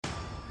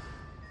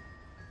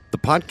The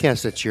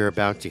podcast that you're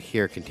about to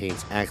hear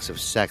contains acts of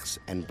sex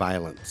and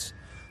violence.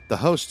 The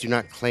hosts do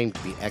not claim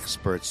to be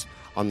experts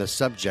on the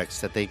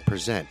subjects that they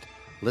present.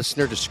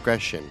 Listener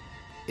discretion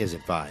is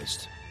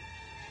advised.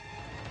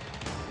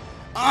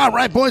 All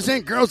right, boys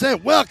and girls,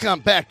 and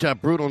welcome back to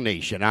Brutal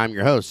Nation. I'm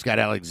your host, Scott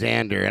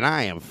Alexander, and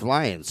I am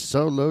flying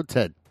solo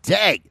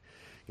today.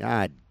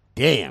 God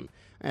damn.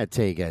 I gotta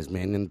tell you guys,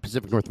 man, in the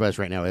Pacific Northwest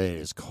right now, it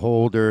is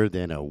colder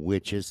than a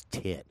witch's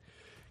tit.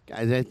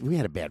 Guys, we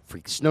had a bad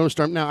freak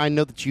snowstorm. Now, I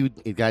know that you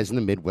guys in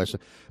the Midwest,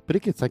 but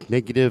it gets like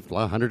negative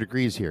 100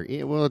 degrees here.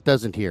 Yeah, well, it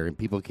doesn't here, and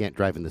people can't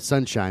drive in the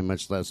sunshine,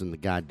 much less in the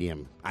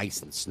goddamn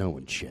ice and snow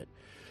and shit.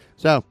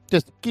 So,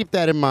 just keep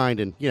that in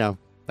mind, and,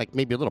 like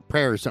maybe a little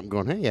prayer or something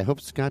going, hey, I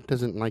hope Scott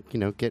doesn't,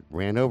 get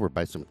ran over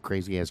by some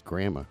crazy-ass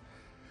grandma.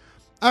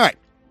 All right,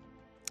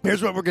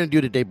 here's what we're going to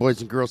do today, boys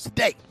and girls.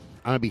 Today,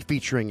 I'm going to be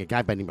featuring a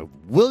guy by the name of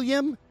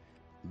William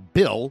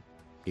Bill,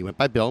 he went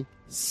by Bill,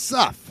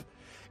 Suff,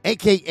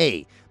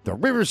 a.k.a. the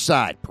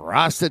Riverside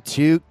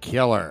Prostitute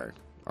Killer,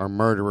 or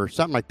murderer,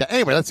 something like that.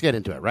 Anyway, let's get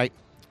into it, right?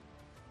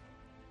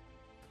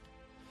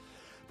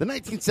 The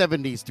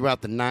 1970s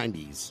throughout the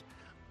 90s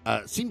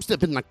seems to have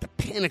been like the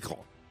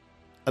pinnacle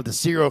of the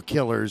serial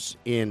killers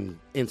in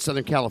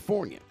Southern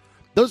California.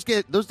 Those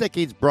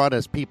decades brought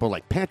us people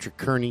like Patrick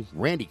Kearney,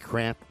 Randy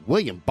Kraft,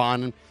 William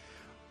Bonin,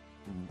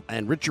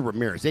 and Richard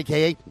Ramirez,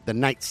 a.k.a. the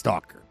Night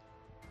Stalker.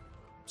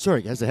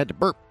 Sorry, guys, I had to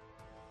burp.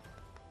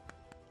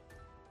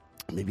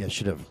 Maybe I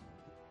should have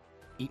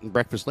eaten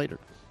breakfast later.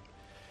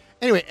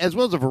 Anyway, as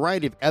well as a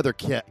variety of other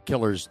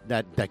killers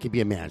that can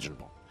be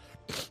imaginable.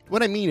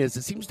 What I mean is,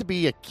 it seems to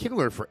be a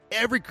killer for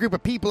every group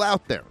of people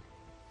out there.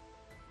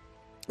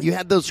 You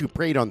had those who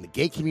preyed on the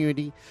gay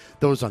community,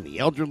 those on the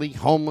elderly,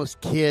 homeless,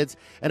 kids,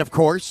 and of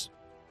course,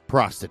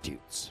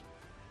 prostitutes.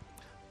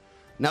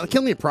 Now, the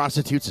killing of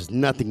prostitutes is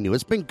nothing new.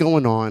 It's been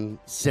going on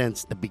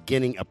since the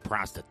beginning of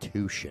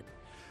prostitution.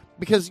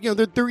 Because,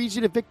 they're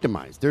easy to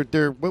victimize.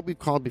 They're what we've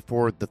called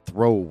before the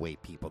throwaway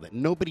people, that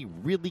nobody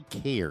really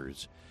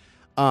cares.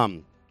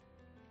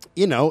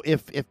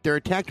 If they're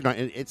attacked or not.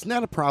 It's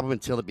not a problem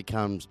until it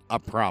becomes a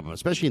problem,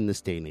 especially in this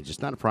day and age.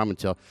 It's not a problem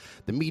until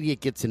the media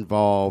gets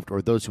involved,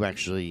 or those who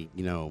actually,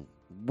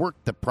 work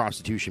the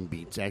prostitution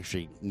beats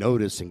actually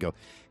notice and go,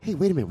 hey,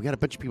 wait a minute, we got a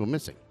bunch of people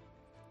missing.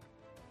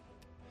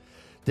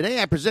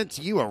 Today, I present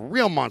to you a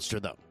real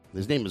monster, though.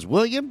 His name is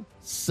William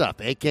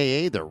Suff,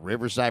 a.k.a. the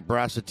Riverside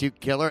Prostitute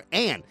Killer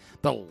and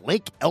the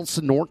Lake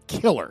Elsinore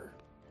Killer.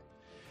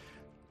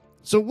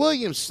 So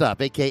William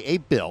Suff, a.k.a.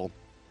 Bill,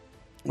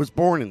 was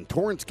born in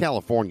Torrance,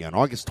 California on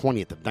August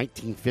 20th of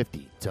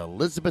 1950 to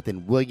Elizabeth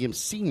and William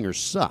Sr.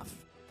 Suff.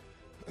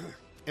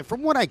 And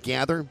from what I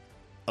gather,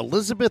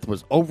 Elizabeth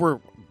was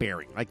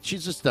overbearing. Like,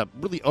 she's just a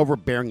really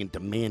overbearing and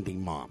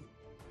demanding mom.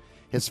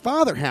 His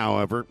father,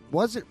 however,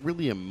 wasn't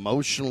really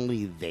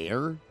emotionally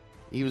there.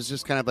 He was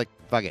just kind of like,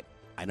 fuck it,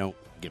 I don't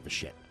give a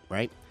shit,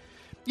 right?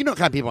 You know what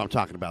kind of people I'm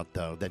talking about,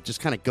 though, that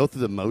just kind of go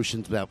through the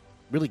motions without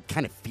really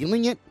kind of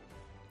feeling it?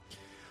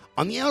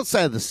 On the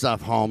outside of the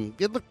Suff home,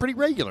 it looked pretty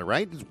regular,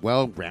 right? It's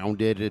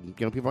well-rounded, and,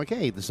 people are like,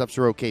 hey, the Suffs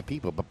are okay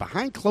people. But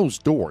behind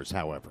closed doors,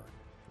 however,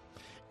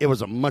 it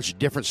was a much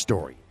different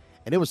story,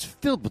 and it was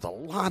filled with a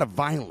lot of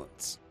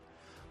violence.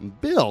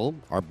 Bill,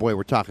 our boy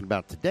we're talking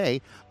about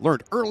today,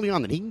 learned early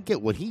on that he can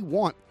get what he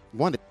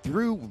wanted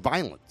through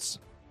violence.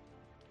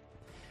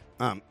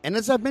 And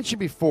as I've mentioned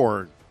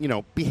before,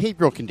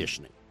 behavioral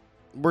conditioning,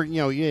 where,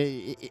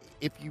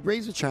 if you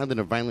raise a child in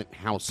a violent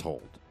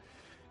household,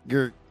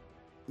 you're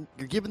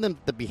giving them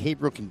the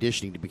behavioral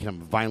conditioning to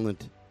become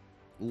violent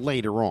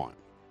later on.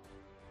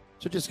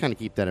 So just kind of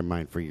keep that in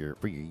mind for your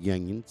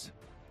youngins.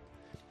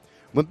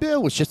 When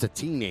Bill was just a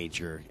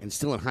teenager and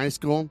still in high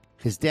school,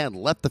 his dad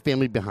left the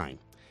family behind.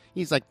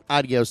 He's like,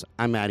 adios,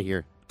 I'm out of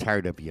here,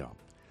 tired of y'all.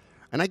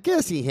 And I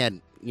guess he had,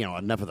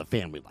 enough of the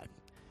family life.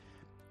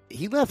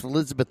 He left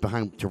Elizabeth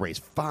behind to raise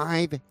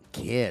 5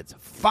 kids.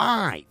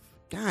 5!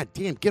 God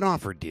damn, get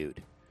off her,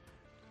 dude.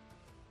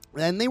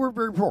 And they were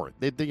very poor.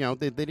 They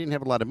didn't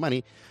have a lot of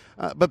money.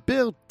 But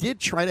Bill did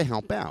try to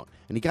help out.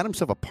 And he got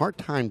himself a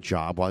part-time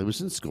job while he was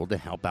in school to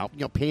help out,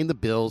 paying the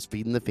bills,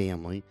 feeding the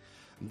family,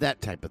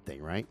 that type of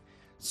thing, right?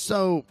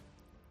 So,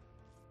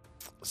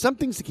 some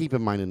things to keep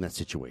in mind in that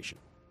situation.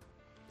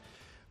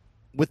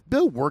 With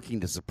Bill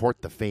working to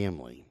support the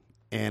family,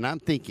 and I'm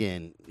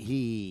thinking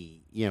he,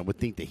 would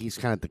think that he's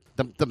kind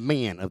of the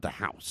man of the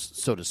house,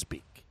 so to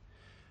speak.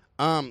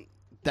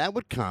 That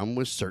would come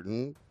with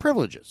certain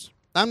privileges.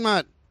 I'm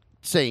not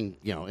saying,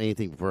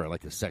 anything for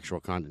like a sexual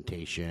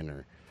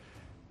connotation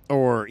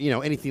or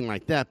anything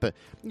like that, but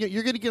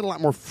you're going to get a lot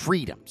more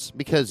freedoms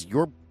because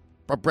you're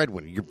a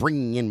breadwinner. You're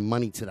bringing in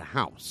money to the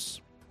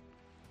house.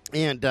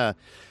 And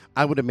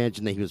I would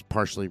imagine that he was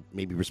partially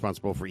maybe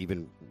responsible for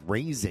even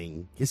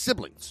raising his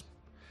siblings.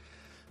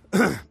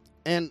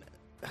 And,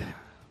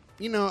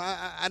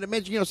 I'd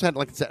imagine he also had,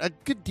 like I said, a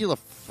good deal of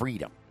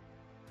freedom.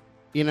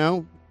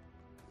 So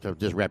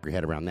just wrap your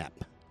head around that.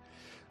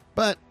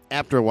 But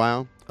after a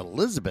while,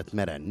 Elizabeth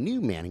met a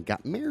new man and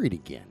got married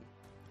again.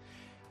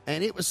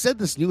 And it was said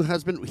this new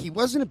husband, he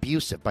wasn't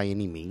abusive by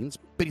any means,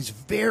 but he's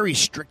very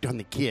strict on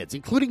the kids,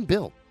 including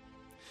Bill.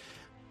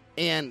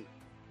 And,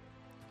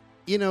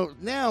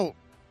 now,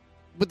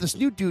 with this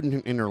new dude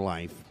in her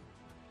life,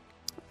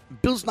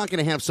 Bill's not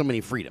going to have so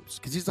many freedoms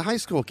because he's a high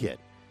school kid.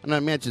 And I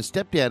imagine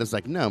stepdad is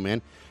like, no,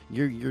 man,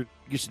 you're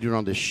used to doing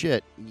all this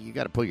shit. You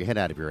got to pull your head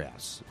out of your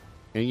ass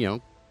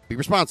and, be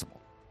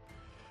responsible.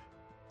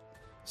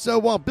 So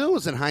while Bill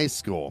was in high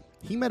school,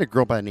 he met a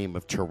girl by the name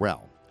of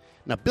Terrell.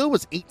 Now, Bill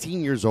was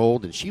 18 years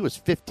old, and she was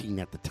 15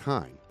 at the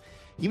time.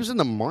 He was in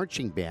the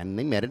marching band, and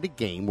they met at a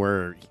game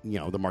where,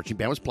 the marching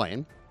band was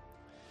playing.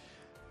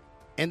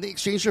 And they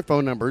exchanged their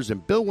phone numbers,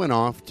 and Bill went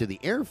off to the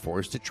Air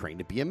Force to train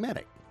to be a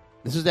medic.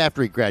 This is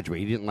after he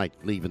graduated. He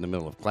didn't, leave in the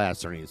middle of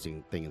class or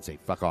anything and say,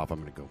 fuck off,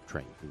 I'm going to go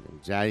train.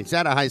 He's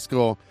out of high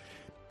school,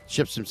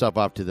 ships himself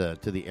off to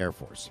the Air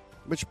Force,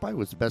 which probably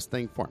was the best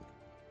thing for him.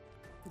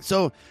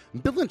 So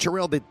Bill and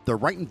Terrell, they're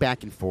writing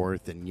back and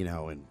forth, and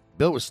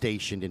Bill was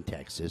stationed in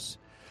Texas.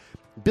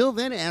 Bill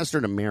then asked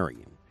her to marry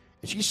him,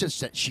 and she just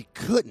said she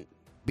couldn't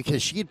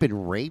because she had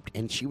been raped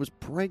and she was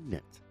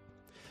pregnant.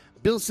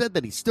 Bill said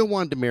that he still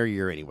wanted to marry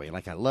her anyway,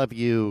 I love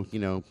you,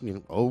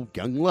 oh,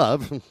 young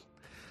love.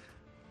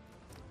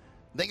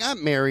 They got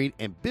married,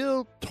 and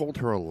Bill told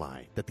her a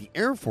lie, that the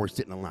Air Force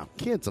didn't allow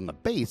kids on the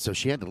base, so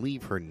she had to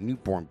leave her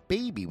newborn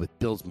baby with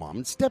Bill's mom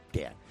and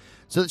stepdad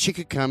so that she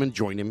could come and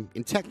join him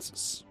in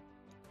Texas.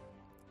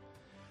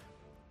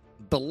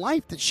 The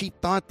life that she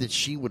thought that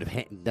she would have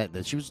had,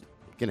 that she was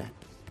going to,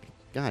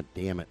 God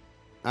damn it.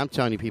 I'm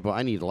telling you, people,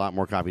 I need a lot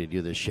more coffee to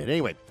do this shit.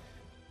 Anyway,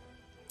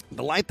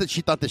 the life that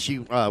she thought that she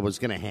was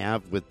going to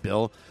have with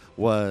Bill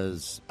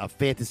was a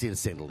fantasy, to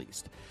say the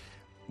least.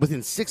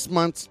 Within 6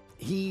 months,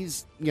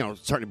 he's,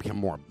 starting to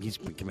become he's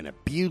becoming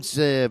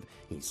abusive,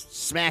 he's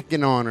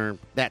smacking on her,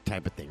 that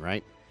type of thing,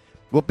 right?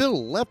 Well,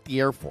 Bill left the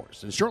Air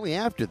Force, and shortly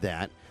after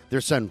that,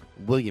 their son,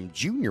 William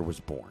Jr., was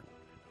born.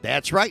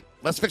 That's right.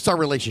 Let's fix our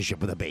relationship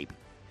with a baby.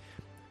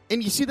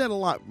 And you see that a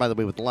lot, by the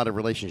way, with a lot of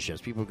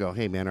relationships. People go,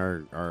 hey, man,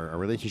 our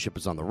relationship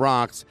is on the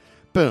rocks.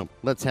 Boom,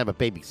 let's have a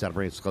baby so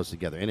bring us close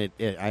together. And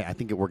I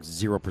think it works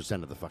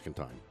 0% of the fucking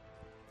time.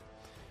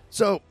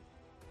 So,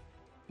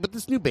 with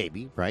this new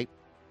baby, right,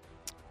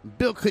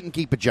 Bill couldn't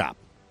keep a job.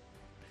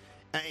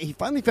 He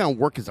finally found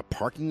work as a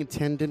parking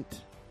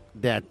attendant,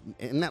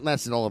 and that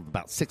lasted all of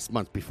about 6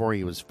 months before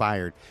he was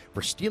fired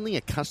for stealing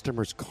a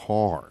customer's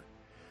car.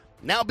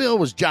 Now Bill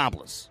was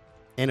jobless,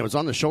 and it was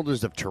on the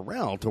shoulders of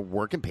Terrell to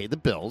work and pay the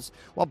bills,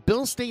 while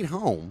Bill stayed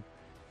home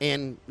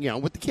and,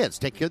 with the kids,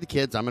 take care of the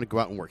kids. I'm going to go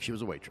out and work. She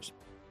was a waitress.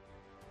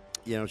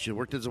 She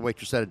worked as a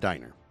waitress at a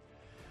diner.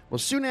 Well,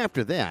 soon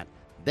after that,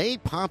 they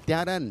popped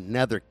out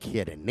another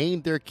kid and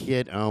named their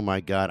kid, oh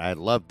my God, I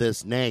love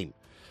this name,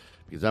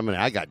 because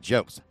I got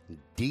jokes.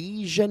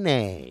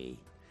 Dejanay.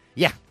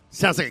 Yeah,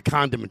 sounds like a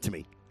condiment to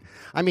me.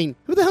 I mean,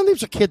 who the hell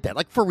names a kid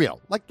that? For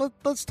real.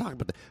 Let's talk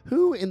about that.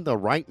 Who in the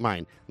right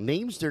mind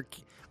names their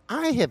kid?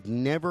 I have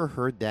never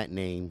heard that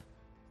name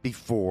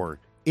before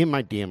in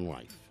my damn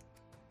life.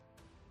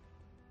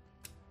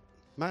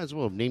 Might as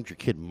well have named your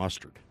kid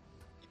Mustard.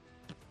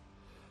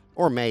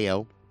 Or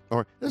Mayo.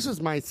 Or, this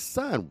is my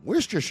son,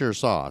 Worcestershire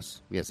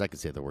sauce. Yes, I can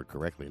say the word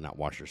correctly and not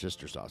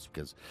Worcestershire sauce,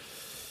 because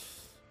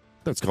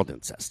that's called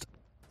incest.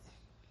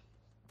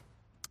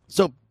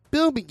 So,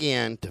 Bill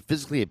began to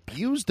physically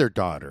abuse their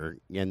daughter,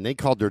 and they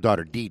called their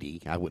daughter Dee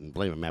Dee. I wouldn't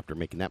blame him after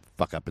making that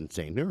fuck up and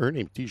saying, no, her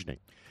name's Dejanay.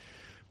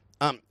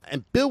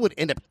 And Bill would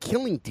end up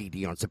killing Dee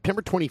Dee on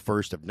September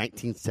 21st of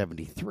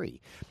 1973,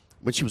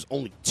 when she was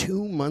only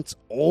 2 months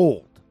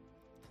old.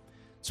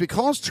 So he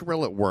calls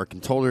Terrell at work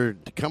and told her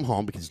to come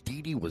home because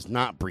Dee Dee was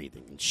not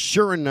breathing. And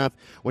sure enough,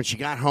 when she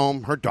got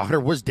home, her daughter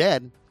was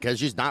dead because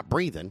she's not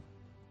breathing.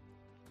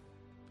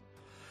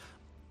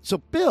 So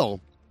Bill,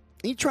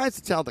 he tries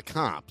to tell the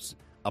cops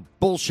a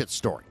bullshit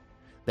story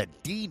that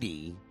Dee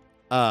Dee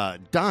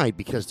died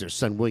because their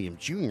son, William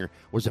Jr.,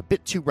 was a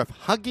bit too rough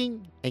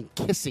hugging and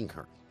kissing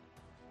her.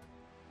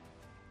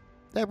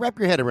 Now, wrap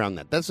your head around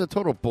that. That's a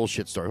total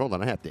bullshit story. Hold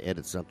on, I have to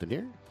edit something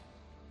here.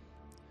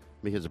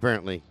 Because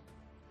apparently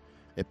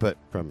it put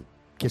from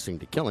kissing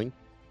to killing.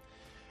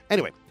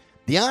 Anyway,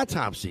 the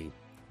autopsy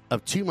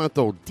of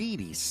 2-month-old Dee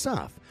Dee,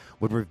 Suff,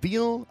 would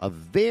reveal a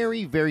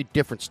very, very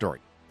different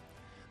story.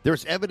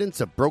 There's evidence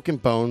of broken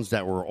bones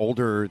that were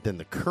older than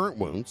the current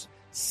wounds,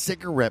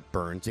 cigarette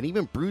burns, and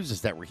even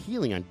bruises that were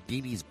healing on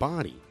Dee Dee's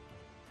body.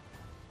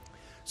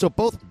 So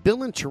both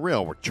Bill and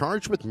Terrell were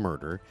charged with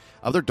murder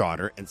of their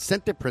daughter and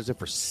sent to prison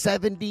for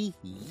 70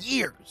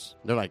 years.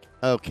 They're like,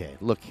 okay,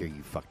 look here,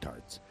 you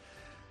fucktards.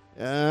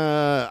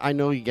 I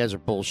know you guys are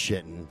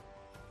bullshitting,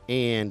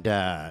 and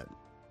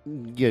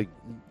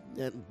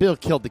Bill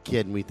killed the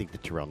kid, and we think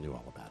that Terrell knew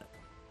all about it.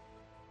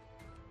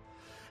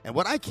 And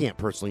what I can't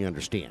personally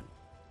understand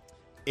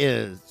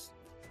is,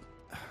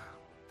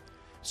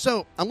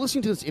 so I'm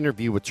listening to this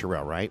interview with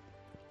Terrell, right?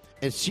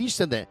 And she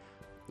said that,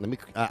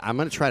 I'm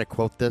going to try to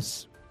quote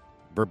this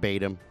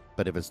verbatim,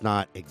 but if it's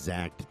not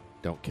exact,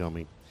 don't kill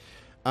me.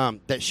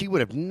 That she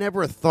would have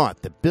never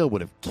thought that Bill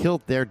would have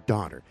killed their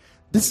daughter.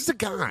 This is a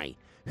guy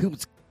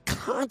who's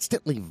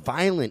constantly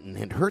violent and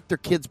had hurt their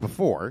kids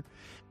before,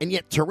 and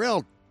yet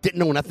Terrell didn't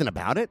know nothing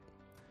about it?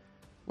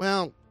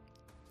 Well,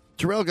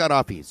 Terrell got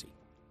off easy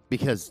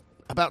because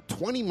about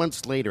 20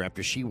 months later,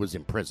 after she was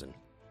in prison,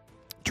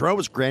 Terrell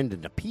was granted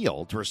an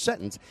appeal to her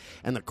sentence,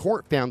 and the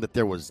court found that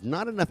there was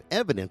not enough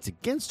evidence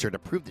against her to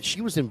prove that she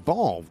was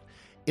involved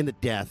in the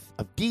death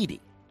of Dee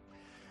Dee.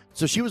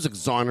 So she was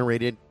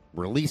exonerated,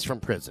 released from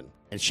prison,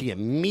 and she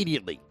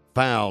immediately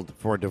filed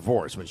for a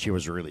divorce when she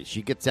was released.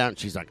 She gets out and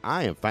she's like,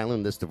 I am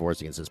filing this divorce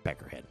against this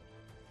peckerhead.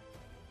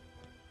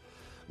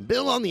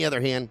 Bill, on the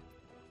other hand,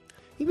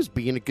 he was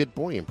being a good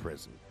boy in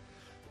prison.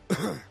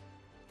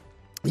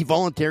 He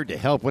volunteered to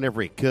help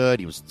whenever he could.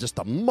 He was just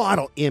a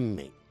model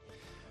inmate.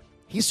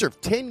 He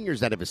served 10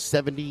 years out of his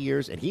 70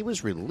 years, and he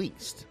was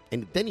released.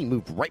 And then he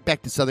moved right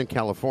back to Southern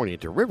California,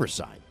 to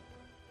Riverside.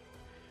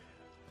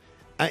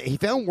 He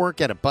found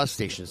work at a bus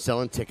station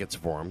selling tickets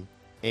for him,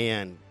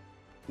 and,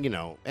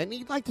 and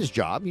he liked his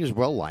job. He was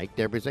well-liked.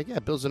 Everybody's like, yeah,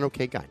 Bill's an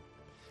okay guy.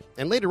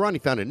 And later on, he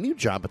found a new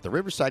job at the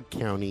Riverside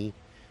County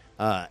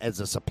as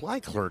a supply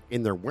clerk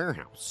in their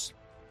warehouse.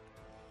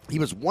 He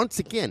was once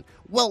again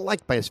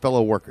well-liked by his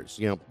fellow workers.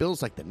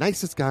 Bill's like the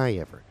nicest guy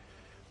ever.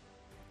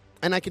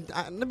 And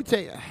let me tell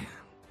you,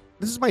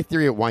 this is my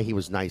theory of why he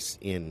was nice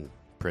in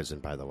prison,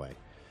 by the way.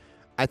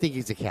 I think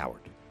he's a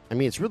coward. I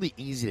mean, it's really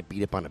easy to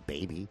beat up on a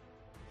baby.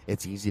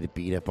 It's easy to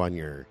beat up on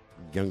your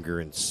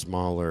younger and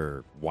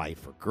smaller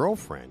wife or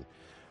girlfriend.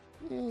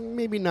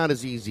 Maybe not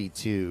as easy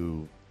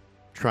to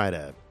try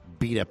to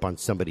beat up on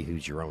somebody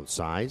who's your own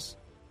size,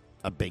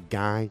 a big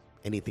guy,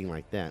 anything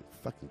like that.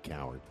 Fucking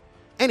coward.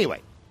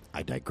 Anyway,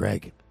 I digress.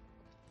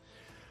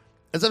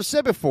 As I've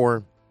said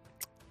before,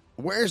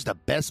 where's the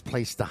best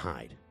place to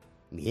hide?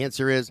 And the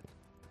answer is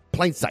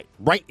plain sight,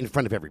 right in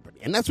front of everybody.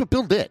 And that's what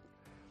Bill did.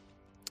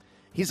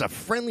 He's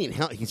friendly and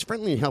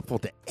helpful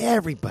to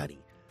everybody.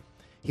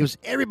 He was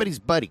everybody's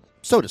buddy,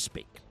 so to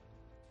speak.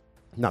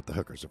 Not the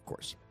hookers, of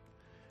course.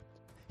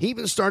 He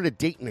even started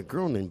dating a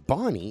girl named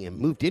Bonnie and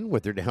moved in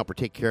with her to help her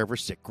take care of her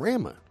sick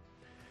grandma.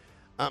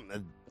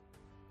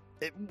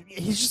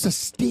 He's just a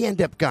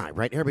stand-up guy,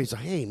 right? Everybody's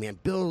like, hey, man,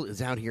 Bill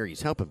is out here.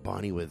 He's helping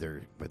Bonnie with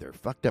her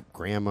fucked-up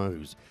grandma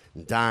who's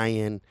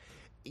dying.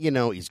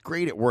 He's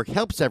great at work,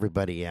 helps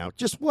everybody out.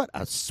 Just what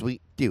a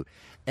sweet dude.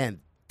 And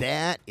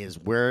that is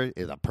where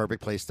is a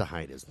perfect place to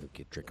hide is.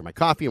 Get drinking my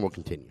coffee and we'll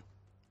continue.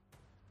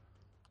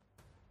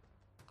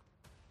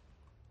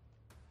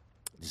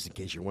 Just in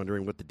case you're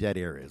wondering what the dead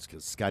air is,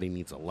 because Scotty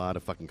needs a lot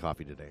of fucking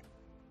coffee today.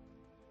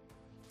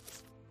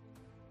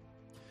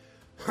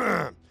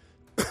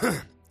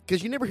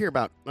 Because you never hear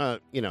about,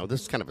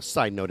 this is kind of a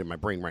side note in my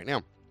brain right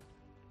now.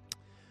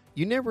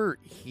 You never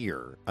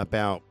hear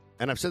about,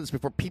 and I've said this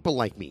before, people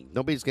like me.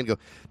 Nobody's going to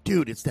go,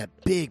 dude, it's that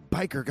big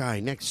biker guy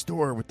next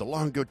door with the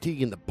long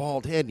goatee and the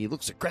bald head, and he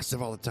looks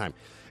aggressive all the time.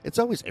 It's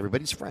always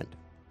everybody's friend.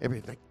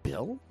 Everybody's like,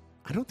 Bill?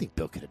 I don't think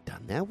Bill could have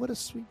done that. What a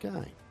sweet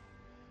guy.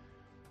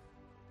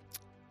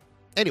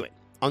 Anyway,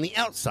 on the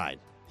outside,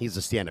 he's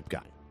a stand-up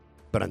guy.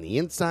 But on the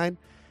inside,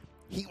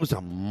 he was a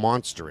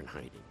monster in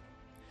hiding.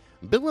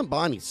 Bill and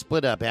Bonnie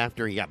split up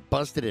after he got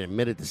busted and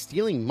admitted to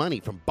stealing money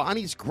from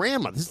Bonnie's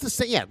grandma. This is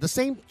the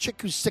same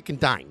chick who's sick and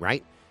dying,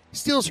 right? He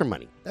steals her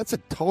money. That's a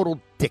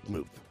total dick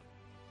move.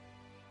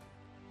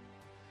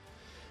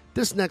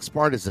 This next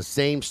part is the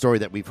same story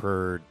that we've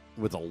heard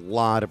with a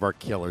lot of our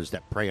killers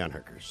that prey on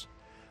hookers.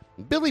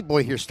 Billy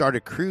Boy here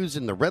started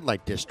cruising the red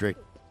light district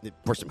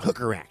for some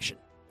hooker action.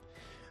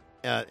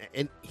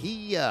 And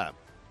he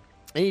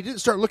didn't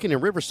start looking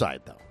in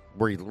Riverside, though,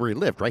 where he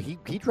lived, right?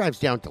 He drives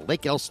down to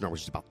Lake Elsinore,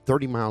 which is about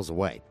 30 miles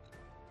away.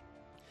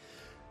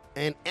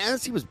 And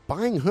as he was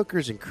buying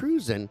hookers and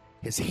cruising,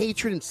 his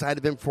hatred inside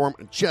of him for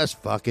him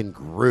just fucking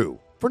grew.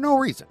 For no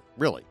reason,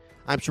 really.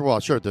 I'm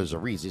sure there's a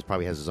reason. He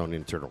probably has his own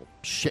internal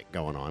shit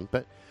going on,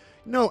 but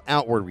no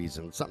outward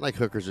reason. It's not like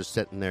hookers are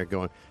sitting there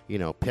going,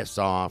 piss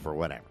off or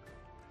whatever.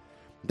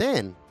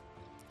 Then,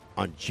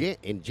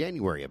 in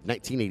January of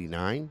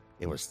 1989,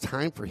 it was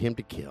time for him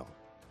to kill.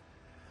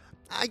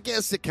 I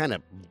guess it kind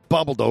of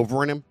bubbled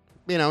over in him.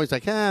 He's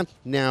like,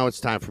 now it's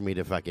time for me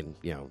to fucking,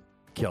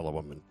 kill a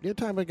woman.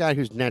 Time for a guy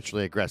who's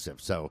naturally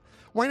aggressive. So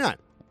why not?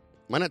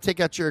 Why not take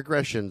out your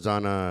aggressions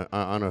on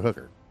a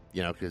hooker?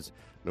 Because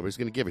nobody's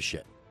going to give a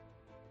shit.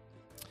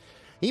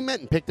 He met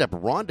and picked up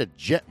Rhonda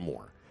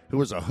Jetmore, who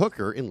was a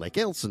hooker in Lake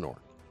Elsinore.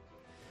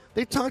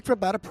 They talked for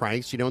about a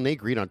price, and they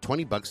agreed on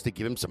 $20 to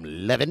give him some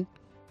lovin'.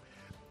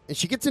 And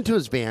she gets into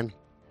his van,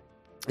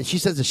 and she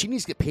says that she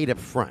needs to get paid up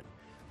front.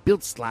 Bill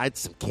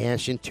slides some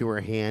cash into her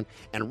hand,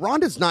 and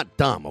Rhonda's not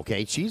dumb,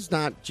 okay? She's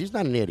not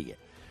an idiot.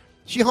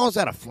 She hauls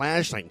out a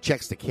flashlight and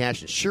checks the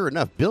cash, and sure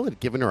enough, Bill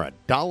had given her a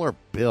 $1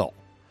 bill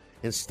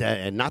instead,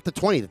 and not the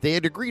 20 that they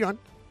had agreed on.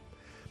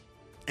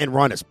 And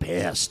Rhonda's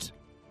pissed.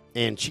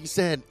 And she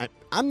said,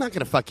 I'm not going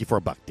to fuck you for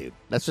 $1, dude.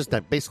 That's just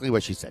basically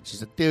what she said. She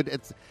said, dude,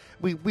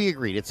 we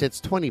agreed. It's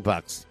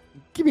 $20.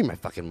 Give me my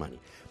fucking money.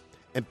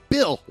 And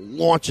Bill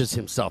launches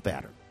himself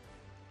at her.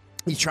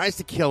 He tries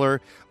to kill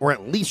her or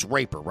at least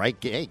rape her, right?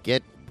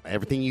 Get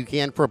everything you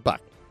can for $1,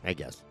 I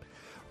guess.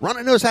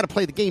 Rhonda knows how to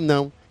play the game,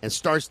 though, and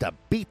starts to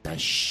beat the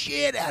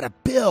shit out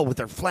of Bill with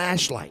her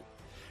flashlight.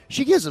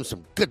 She gives him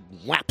some good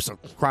whaps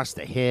across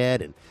the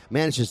head and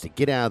manages to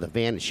get out of the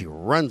van, and she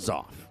runs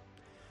off.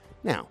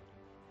 Now,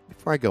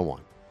 before I go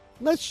on,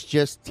 let's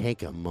just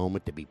take a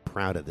moment to be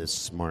proud of this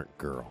smart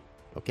girl,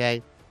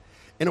 okay?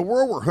 In a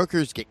world where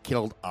hookers get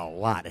killed a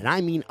lot, and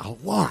I mean a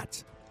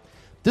lot,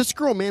 this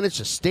girl managed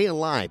to stay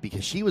alive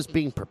because she was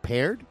being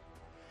prepared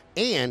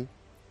and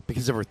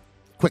because of her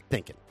quick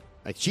thinking.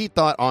 Like, she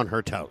thought on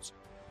her toes.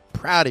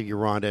 Proud of you,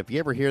 Rhonda. If you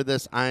ever hear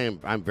this,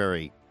 I'm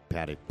very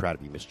proud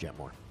of you, Miss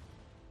Jetmore.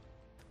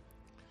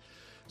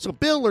 So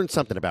Bill learned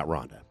something about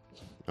Rhonda.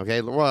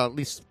 Okay, well, at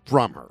least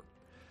from her.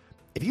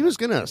 If he was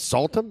going to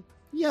assault him,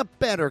 you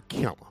better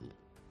kill him.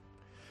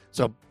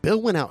 So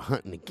Bill went out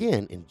hunting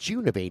again in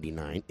June of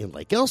 '89 in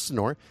Lake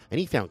Elsinore, and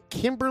he found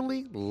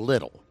Kimberly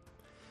Little.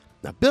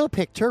 Now, Bill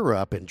picked her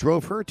up and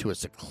drove her to a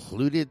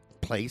secluded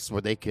place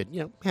where they could,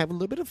 have a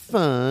little bit of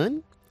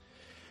fun.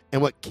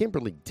 And what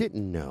Kimberly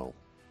didn't know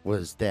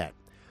was that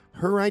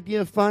her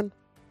idea of fun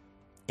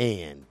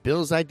and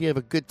Bill's idea of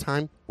a good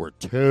time were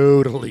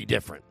totally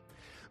different.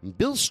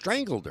 Bill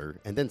strangled her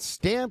and then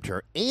stabbed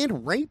her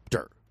and raped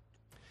her.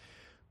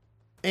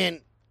 And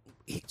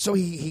so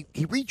he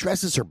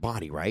redresses her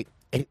body, right?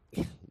 And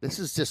this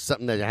is just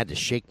something that I had to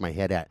shake my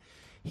head at.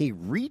 He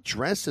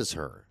redresses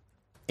her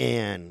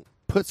and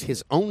puts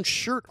his own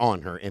shirt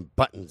on her and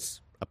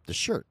buttons up the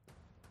shirt.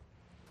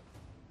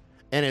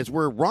 And as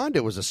where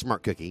Rhonda was a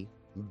smart cookie,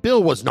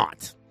 Bill was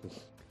not.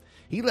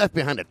 He left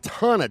behind a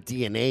ton of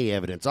DNA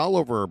evidence all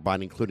over her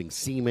body, including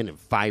semen and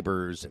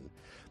fibers and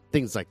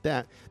things like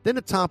that. Then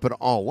to top it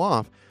all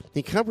off,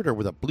 he covered her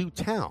with a blue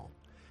towel.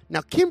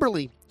 Now,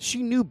 Kimberly,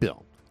 she knew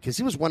Bill because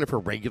he was one of her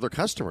regular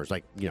customers.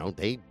 Like,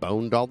 they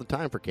boned all the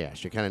time for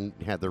cash. They kind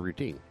of had their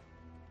routine.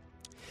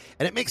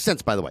 And it makes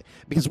sense, by the way,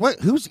 because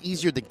who's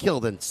easier to kill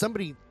than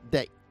somebody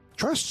that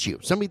trusts you,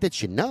 somebody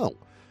that you know,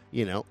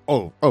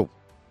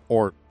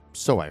 or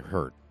so I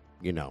heard,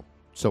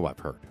 so I've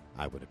heard.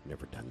 I would have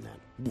never done that.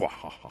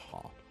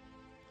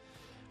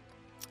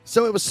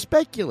 So it was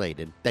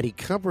speculated that he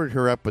covered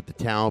her up with the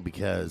towel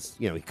because,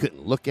 he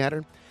couldn't look at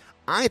her.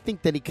 I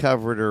think that he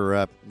covered her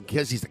up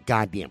because he's a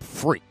goddamn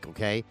freak,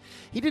 okay?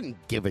 He didn't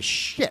give a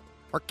shit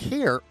or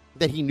care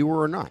that he knew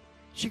her or not.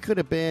 She could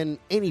have been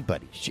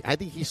anybody. I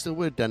think he still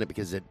would have done it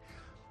because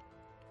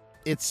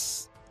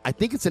I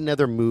think it's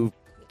another move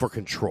for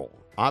control.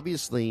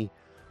 Obviously,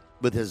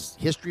 with his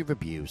history of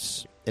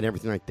abuse and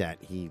everything like that,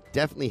 he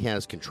definitely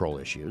has control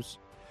issues.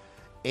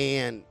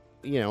 And,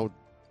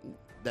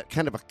 that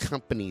kind of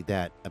accompany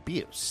that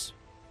abuse.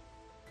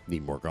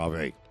 Need more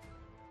coffee.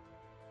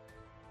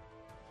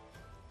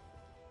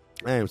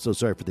 I am so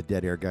sorry for the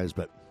dead air, guys,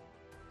 but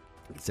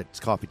like I said,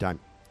 it's coffee time.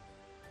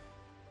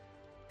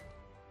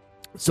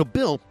 So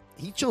Bill,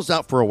 he chills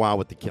out for a while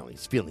with the killing.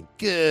 He's feeling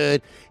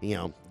good,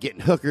 getting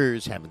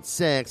hookers, having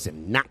sex,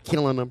 and not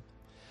killing them.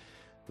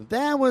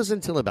 That was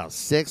until about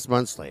 6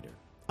 months later.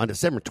 On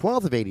December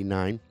 12th of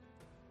 '89,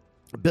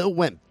 Bill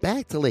went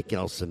back to Lake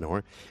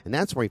Elsinore, and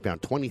that's where he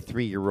found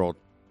 23-year-old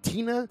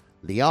Tina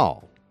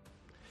Leal.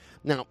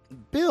 Now,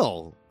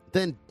 Bill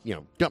then,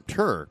 dumped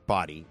her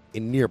body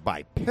in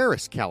nearby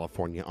Paris,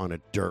 California on a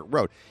dirt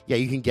road. Yeah,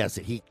 you can guess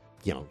it. He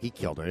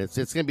killed her. It's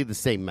going to be the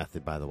same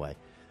method, by the way,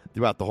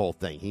 throughout the whole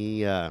thing. He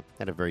had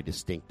a very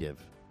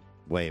distinctive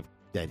way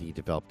that he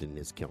developed in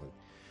his killing.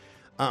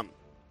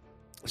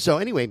 So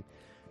anyway,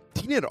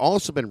 Tina had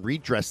also been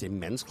redressed in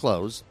men's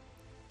clothes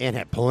and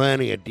had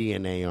plenty of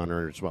DNA on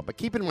her as well. But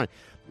keep in mind,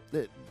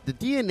 the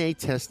DNA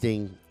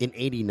testing in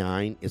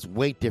 '89 is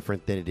way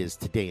different than it is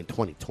today in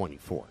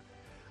 2024.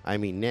 I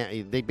mean, now,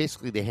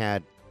 they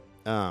had,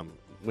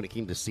 when it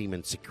came to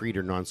semen,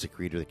 secretor,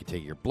 non-secretor, they could tell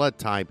you your blood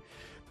type,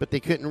 but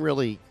they couldn't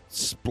really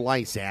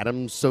splice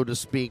atoms, so to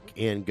speak,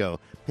 and go,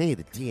 hey,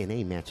 the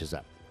DNA matches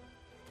up.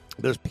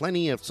 There's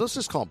plenty of, so let's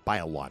just call it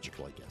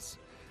biological, I guess,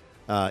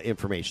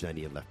 information that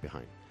he had left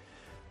behind.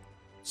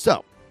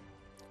 So,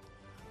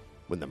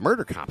 when the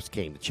murder cops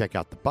came to check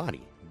out the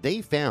body,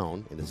 they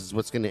found, and this is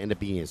what's going to end up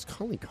being his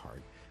calling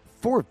card,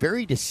 4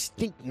 very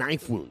distinct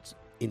knife wounds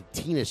in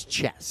Tina's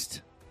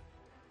chest.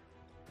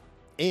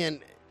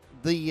 And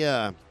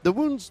the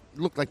wounds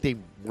looked like they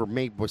were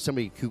made by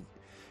somebody who,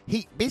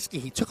 he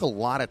took a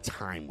lot of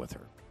time with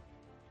her.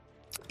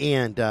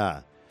 And,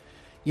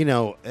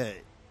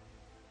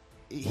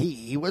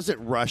 he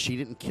wasn't rushed. He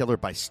didn't kill her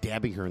by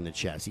stabbing her in the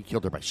chest. He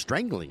killed her by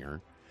strangling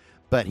her.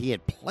 But he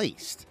had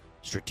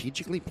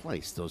strategically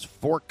placed those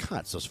 4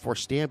 cuts, those 4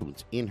 stab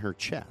wounds in her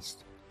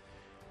chest.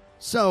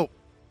 So,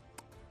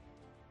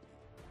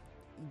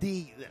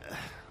 they're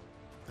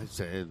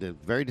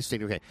very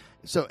distinct. Okay.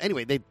 So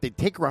anyway, they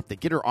take her off. They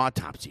get her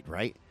autopsied,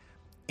 right?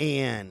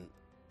 And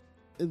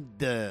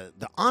the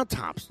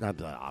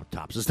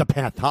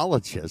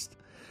pathologist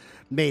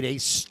made a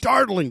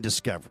startling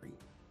discovery.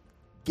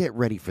 Get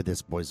ready for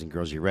this, boys and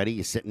girls. You ready?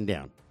 You sitting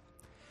down?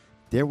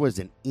 There was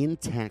an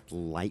intact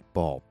light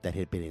bulb that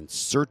had been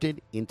inserted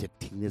into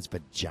Tina's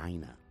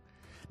vagina.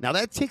 Now,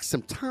 that takes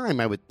some time,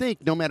 I would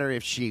think, no matter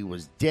if she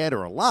was dead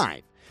or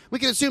alive. We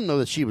can assume, though,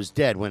 that she was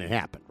dead when it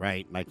happened,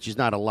 right? Like, she's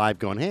not alive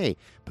going, hey,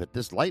 put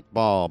this light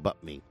bulb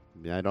up me.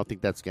 I don't think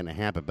that's going to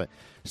happen. But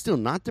still,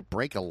 not to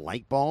break a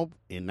light bulb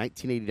in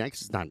 1989,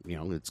 'cause it's not,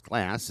 it's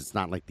glass. It's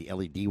not like the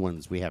LED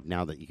ones we have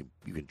now that you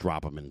can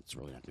drop them and it's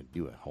really not going to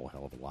do a whole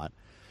hell of a lot.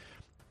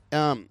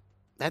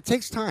 That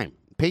takes time,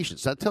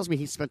 patience. That tells me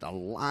he spent a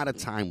lot of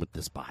time with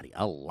this body,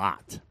 a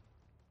lot.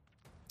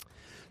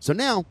 So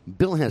now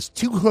Bill has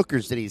 2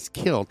 hookers that he's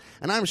killed,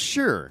 and I'm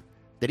sure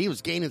that he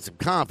was gaining some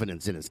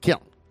confidence in his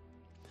killing.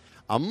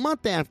 A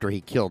month after he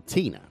killed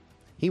Tina,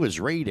 he was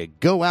ready to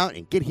go out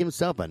and get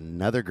himself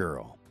another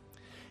girl.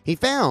 He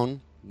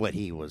found what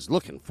he was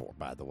looking for,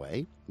 by the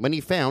way, when he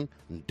found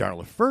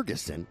Darla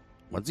Ferguson,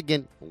 once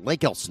again,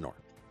 Lake Elsinore.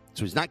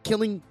 So he's not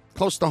killing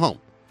close to home.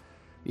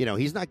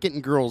 He's not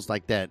getting girls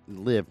like that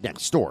live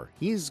next door.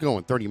 He's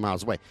going 30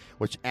 miles away,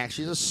 which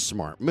actually is a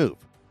smart move.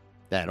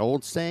 That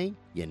old saying,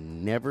 you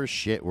never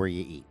shit where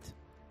you eat.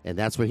 And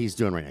that's what he's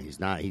doing right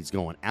now. He's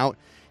going out.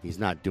 He's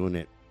not doing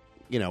it,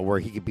 where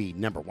he could be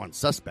number one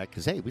suspect,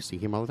 because, hey, we see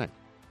him all the time.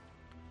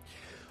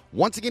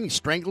 Once again, he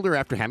strangled her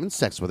after having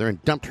sex with her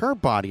and dumped her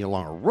body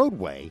along a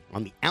roadway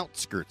on the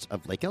outskirts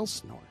of Lake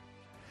Elsinore.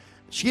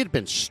 She had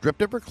been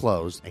stripped of her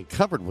clothes and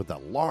covered with a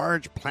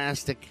large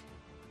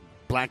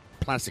black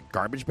plastic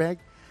garbage bag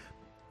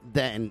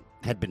that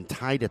had been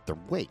tied at the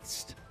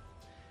waist.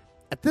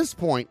 At this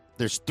point,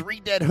 there's 3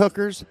 dead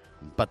hookers,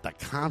 but the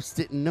cops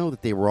didn't know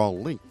that they were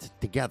all linked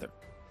together.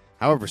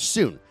 However,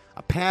 soon,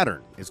 a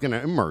pattern is going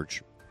to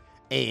emerge,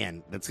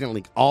 and that's going to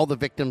link all the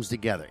victims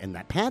together. And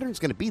that pattern's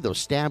going to be those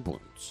stab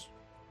wounds.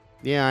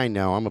 Yeah, I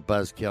know, I'm a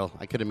buzzkill.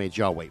 I could have made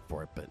y'all wait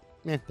for it, but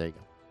there you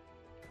go.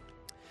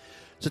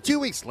 So 2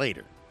 weeks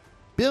later,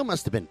 Bill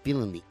must have been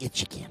feeling the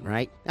itch again,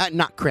 right?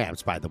 Not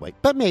crabs, by the way,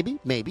 but maybe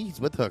he's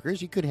with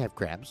hookers. You could have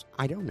crabs.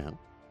 I don't know.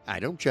 I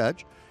don't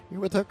judge. You're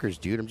with hookers,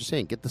 dude. I'm just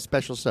saying, get the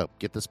special soap.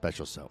 Get the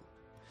special soap.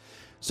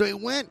 So he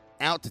went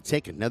out to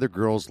take another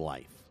girl's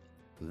life.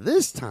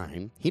 This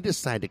time, he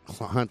decided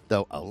to hunt,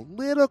 though, a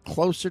little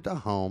closer to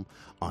home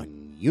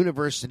on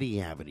University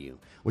Avenue,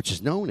 which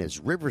is known as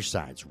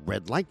Riverside's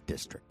red light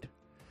district.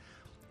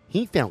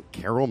 He found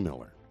Carol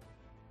Miller.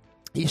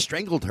 He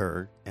strangled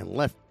her and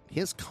left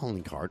his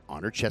calling card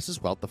on her chest as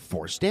well, the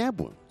 4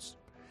 stab wounds.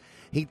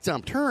 He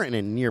dumped her in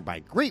a nearby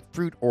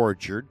grapefruit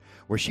orchard,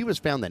 where she was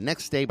found the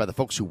next day by the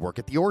folks who work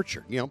at the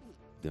orchard.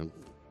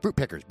 Fruit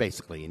pickers,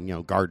 basically,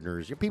 and,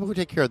 gardeners, people who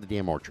take care of the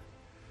damn orchard.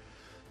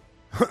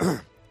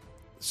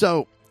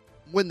 So,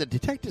 when the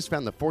detectives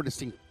found the 4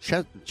 distinct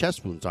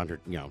chest wounds on her,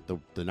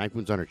 the knife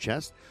wounds on her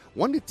chest,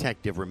 one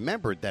detective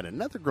remembered that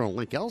another girl in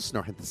Lake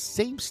Elsinore had the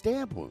same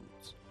stab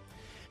wounds.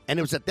 And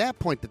it was at that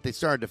point that they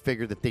started to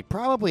figure that they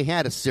probably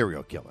had a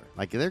serial killer.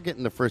 Like, they're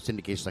getting the first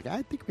indication, like,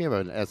 I think we have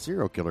a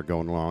serial killer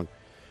going along.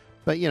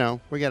 But,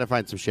 we got to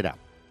find some shit out.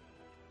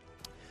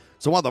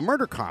 So while the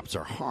murder cops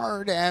are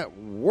hard at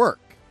work,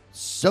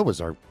 so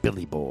is our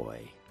Billy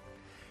boy.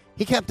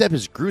 He kept up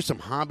his gruesome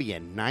hobby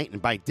at night,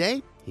 and by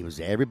day, he was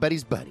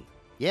everybody's buddy.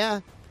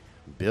 Yeah,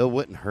 Bill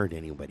wouldn't hurt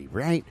anybody,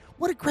 right?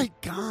 What a great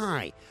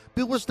guy.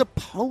 Bill was the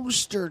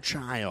poster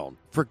child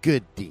for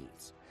good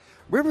deeds.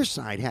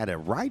 Riverside had a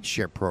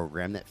rideshare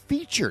program that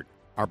featured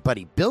our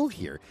buddy Bill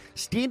here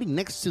standing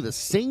next to the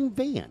same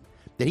van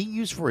that he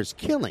used for his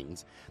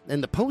killings,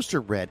 and the poster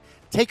read,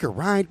 "Take a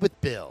ride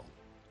with Bill."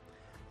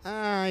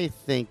 I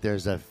think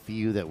there's a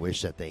few that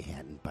wish that they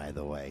hadn't, by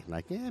the way.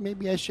 Like, yeah,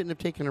 maybe I shouldn't have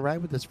taken a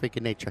ride with this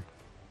freaking nature.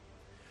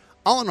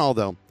 All in all,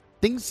 though,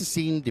 things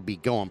seem to be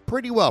going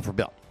pretty well for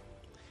Bill.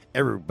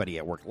 Everybody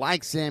at work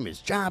likes him,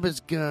 his job is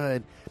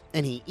good,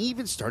 and he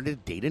even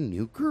started to date a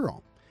new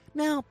girl.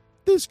 Now,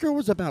 this girl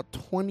was about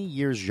 20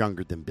 years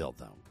younger than Bill,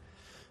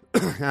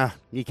 though.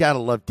 You gotta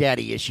love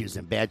daddy issues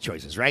and bad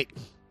choices, right?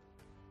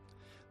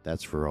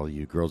 That's for all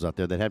you girls out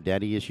there that have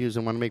daddy issues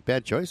and want to make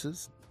bad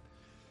choices.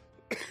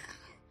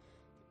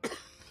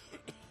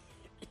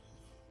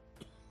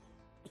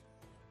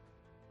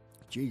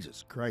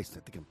 Jesus Christ, I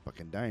think I'm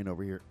fucking dying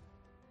over here.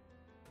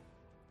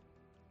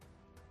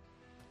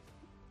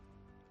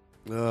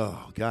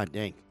 Oh, god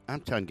dang.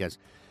 I'm telling you guys,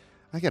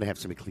 I gotta have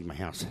somebody clean my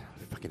house.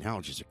 Fucking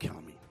allergies are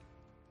killing me.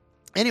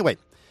 Anyway,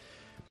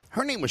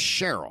 her name was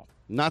Cheryl.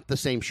 Not the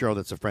same Cheryl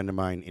that's a friend of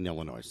mine in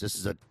Illinois. This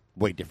is a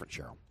way different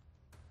Cheryl.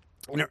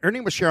 And her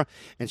name was Cheryl,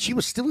 and she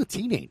was still a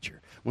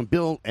teenager when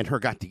Bill and her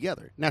got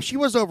together. Now, she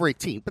was over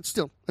 18, but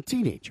still a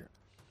teenager.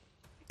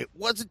 It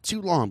wasn't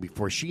too long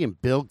before she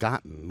and Bill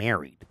got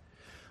married.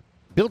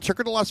 Bill took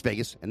her to Las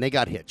Vegas, and they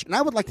got hitched. And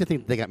I would like to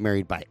think they got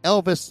married by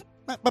Elvis,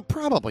 but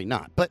probably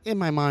not. But in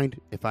my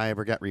mind, if I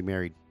ever got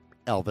remarried,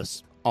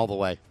 Elvis, all the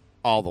way,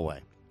 all the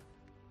way.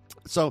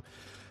 So,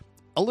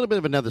 a little bit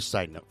of another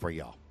side note for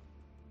y'all.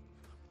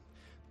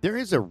 There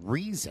is a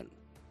reason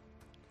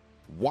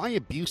why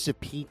abusive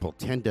people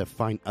tend to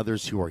find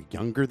others who are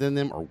younger than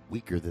them or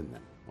weaker than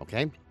them,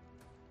 okay?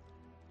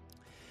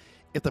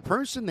 If the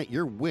person that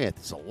you're with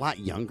is a lot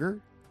younger,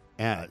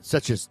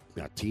 such as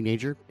a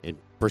teenager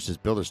versus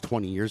Bill, there's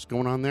 20 years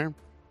going on there,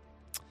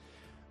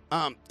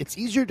 it's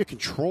easier to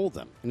control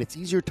them, and it's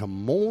easier to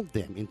mold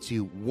them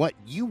into what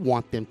you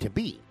want them to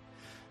be.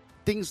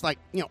 things like,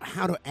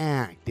 how to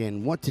act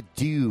and what to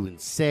do and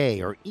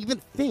say or even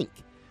think.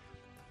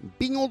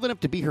 Being old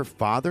enough to be her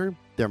father,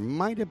 there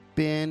might have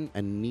been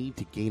a need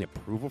to gain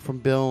approval from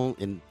Bill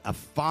in a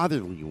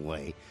fatherly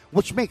way,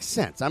 which makes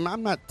sense.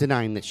 I'm not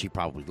denying that she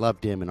probably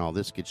loved him and all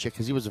this good shit,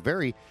 because he was a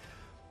very,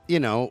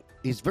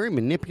 he's very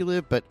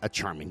manipulative, but a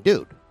charming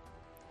dude.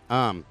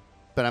 But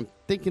I'm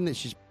thinking that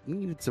she's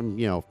needed some,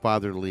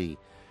 fatherly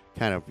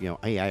kind of,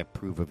 hey, I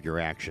approve of your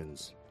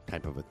actions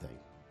type of a thing.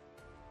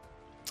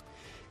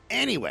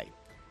 Anyway,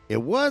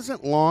 it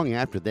wasn't long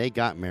after they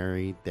got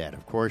married that,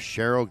 of course,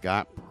 Cheryl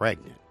got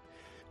pregnant.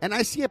 And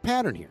I see a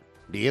pattern here.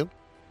 Do you?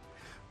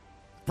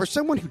 For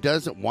someone who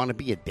doesn't want to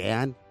be a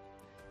dad,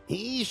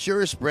 he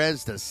sure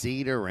spreads the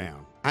seed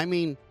around. I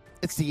mean,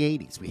 it's the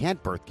 80s. We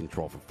had birth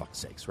control, for fuck's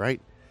sakes,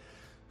 right?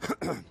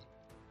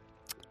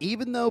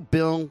 Even though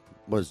Bill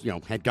was,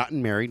 had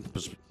gotten married,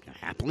 was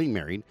happily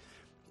married,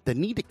 the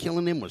need to kill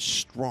him was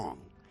strong.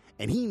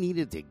 And he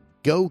needed to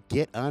go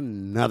get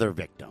another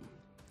victim.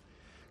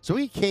 So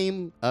he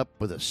came up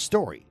with a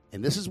story.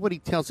 And this is what he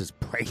tells his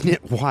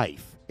pregnant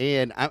wife.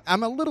 And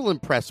I'm a little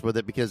impressed with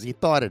it because he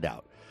thought it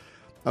out.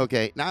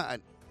 Okay, now,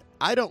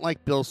 I don't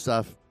like Bill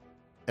Suff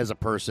as a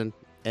person.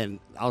 And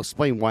I'll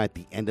explain why at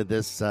the end of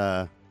this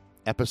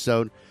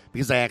episode.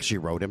 Because I actually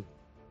wrote him.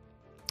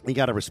 He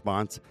got a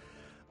response.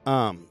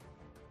 But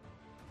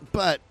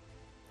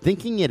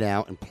thinking it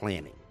out and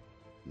planning.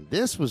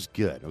 This was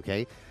good,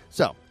 okay?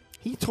 So,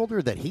 he told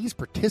her that he's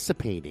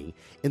participating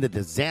in the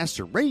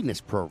disaster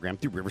readiness program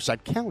through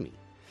Riverside County.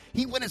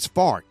 He went as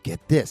far,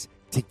 get this,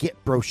 to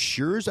get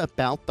brochures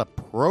about the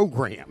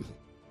program.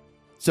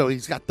 So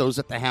he's got those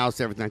at the house,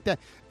 everything like that.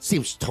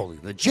 Seems totally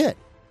legit.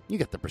 You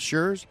got the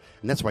brochures,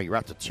 and that's why you're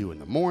out to 2 in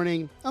the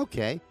morning.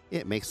 Okay,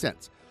 it makes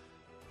sense.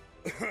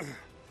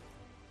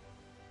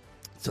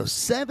 So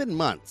 7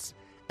 months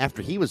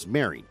after he was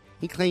married,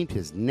 he claimed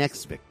his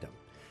next victim.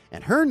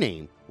 And her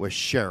name was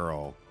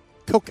Cheryl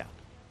Coca.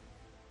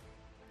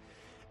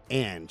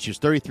 And she was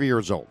 33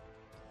 years old.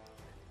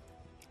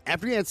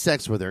 After he had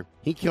sex with her,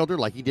 he killed her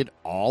like he did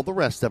all the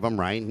rest of them,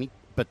 right?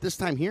 But this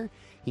time here,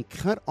 he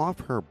cut off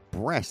her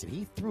breast, and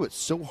he threw it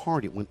so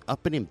hard it went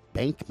up an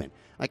embankment,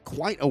 like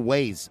quite a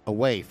ways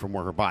away from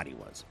where her body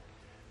was.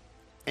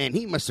 And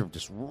he must have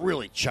just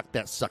really chucked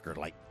that sucker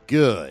like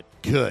good,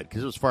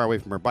 because it was far away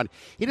from her body.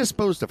 He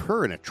disposed of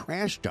her in a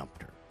trash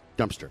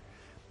dumpster.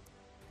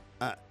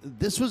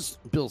 This was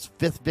Bill's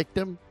 5th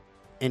victim,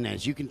 and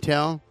as you can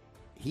tell,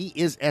 he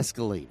is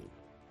escalating.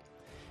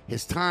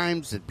 His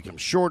times had become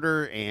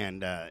shorter,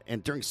 and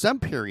during some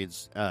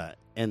periods,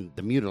 and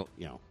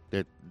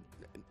the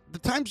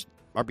times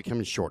are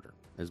becoming shorter.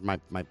 Is my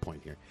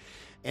point here,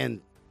 and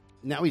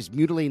now he's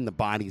mutilating the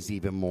bodies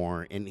even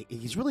more, and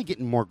he's really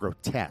getting more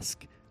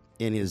grotesque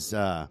in his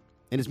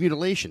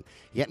mutilation.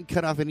 He hadn't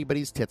cut off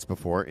anybody's tits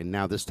before, and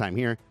now this time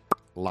here,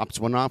 lops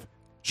one off,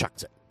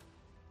 chucks it.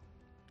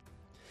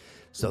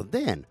 So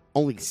then,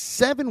 only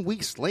 7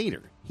 weeks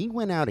later, he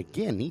went out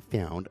again. He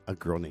found a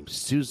girl named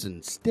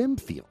Susan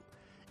Stemfield.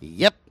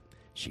 Yep,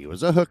 she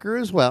was a hooker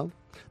as well.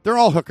 They're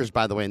all hookers,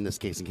 by the way, in this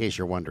case, in case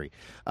you're wondering.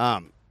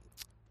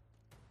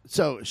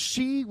 So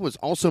she was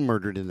also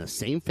murdered in the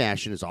same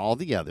fashion as all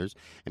the others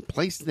and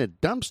placed in a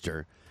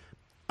dumpster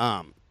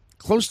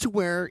close to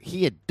where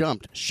he had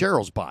dumped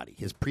Cheryl's body,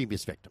 his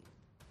previous victim.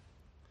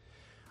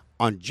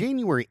 On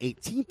January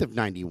 18th of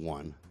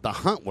 91, the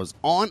hunt was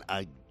on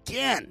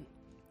again.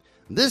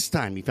 This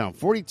time, he found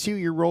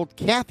 42-year-old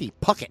Kathy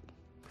Puckett.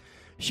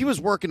 She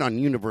was working on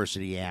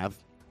University Ave,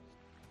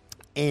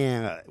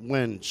 and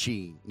when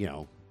she,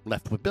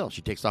 left with Bill,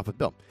 she takes off with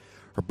Bill.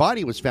 Her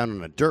body was found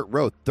on a dirt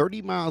road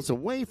 30 miles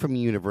away from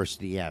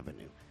University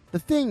Avenue. The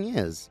thing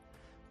is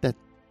that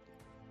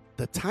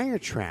the tire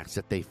tracks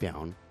that they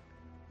found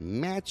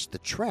matched the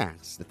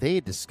tracks that they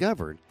had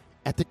discovered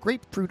at the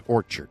grapefruit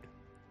orchard.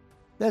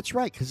 That's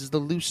right, because it's the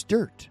loose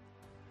dirt.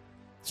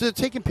 So they're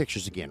taking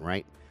pictures again,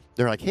 right?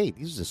 They're like, hey,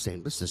 this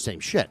is the same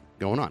shit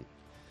going on.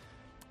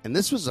 And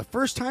this was the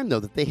first time, though,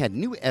 that they had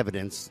new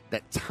evidence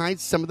that tied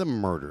some of the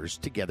murders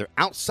together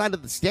outside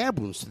of the stab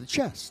wounds to the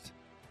chest.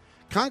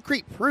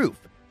 Concrete proof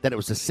that it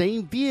was the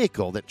same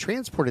vehicle that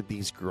transported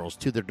these girls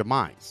to their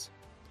demise.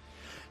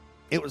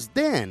 It was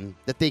then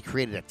that they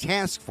created a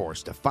task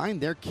force to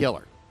find their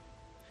killer.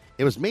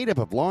 It was made up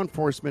of law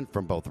enforcement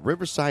from both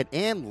Riverside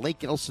and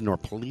Lake Elsinore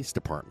police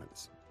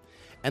departments.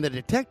 And the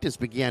detectives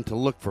began to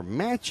look for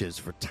matches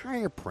for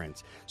tire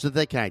prints so that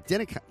they could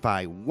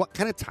identify what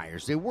kind of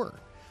tires they were.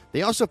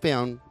 They also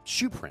found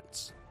shoe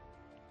prints.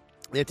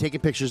 They had taken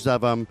pictures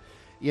of them,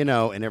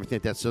 and everything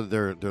like that. So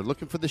they're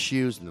looking for the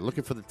shoes and they're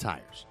looking for the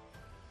tires.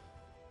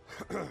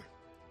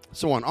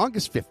 So on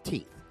August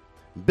 15th,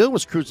 Bill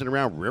was cruising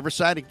around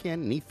Riverside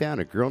again, and he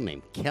found a girl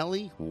named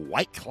Kelly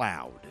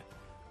Whitecloud.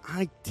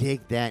 I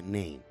dig that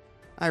name.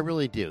 I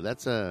really do.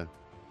 That's an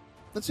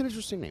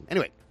interesting name.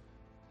 Anyway.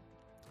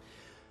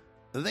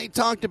 They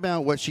talked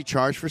about what she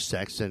charged for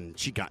sex, and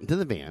she got into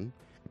the van,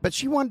 but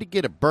she wanted to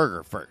get a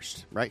burger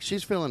first, right?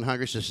 She's feeling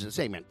hungry, so she says,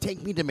 hey, man,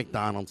 take me to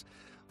McDonald's.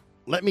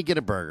 Let me get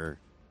a burger.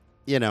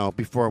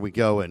 before we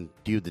go and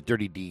do the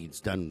dirty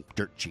deeds done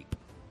dirt cheap.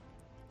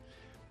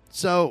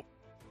 So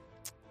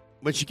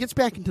when she gets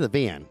back into the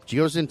van, she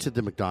goes into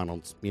the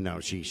McDonald's,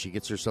 she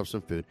gets herself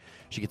some food.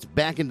 She gets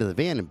back into the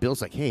van, and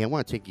Bill's like, hey, I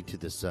want to take you to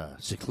this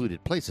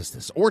secluded place. It's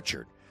this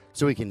orchard,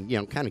 so we can,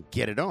 kind of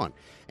get it on.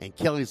 And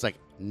Kelly's like,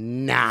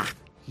 nah,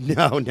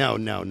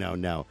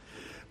 no.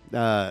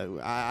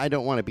 I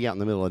don't want to be out in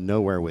the middle of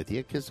nowhere with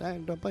you, because I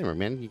don't blame her,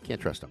 man. You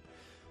can't trust him.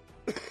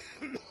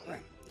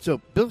 So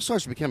Bill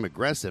starts to become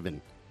aggressive,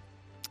 and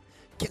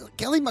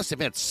Kelly must have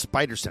had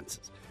spider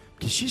senses,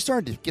 because she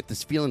started to get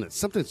this feeling that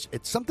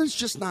something's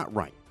just not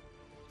right.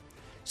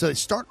 So they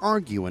start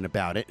arguing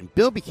about it, and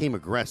Bill became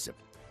aggressive.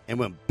 And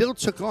when Bill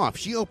took off,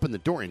 she opened the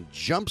door and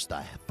jumps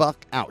the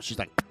fuck out. She's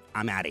like,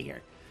 I'm out of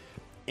here.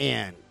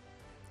 And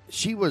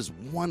she was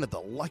one of the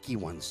lucky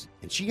ones,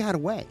 and she got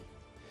away.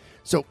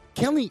 So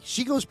Kelly,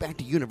 she goes back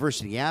to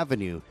University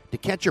Avenue to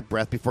catch her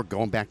breath before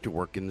going back to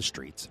work in the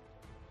streets.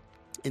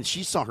 And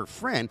she saw her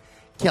friend,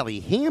 Kelly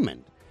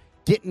Hammond,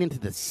 getting into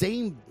the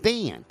same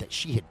van that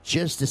she had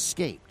just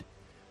escaped.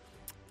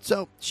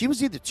 So she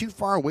was either too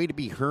far away to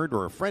be heard,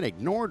 or her friend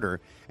ignored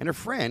her, and her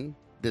friend,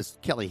 this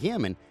Kelly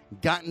Hammond,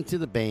 got into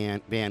the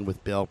van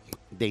with Bill.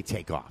 They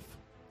take off.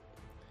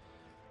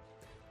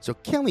 So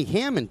Kelly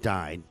Hammond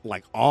died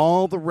like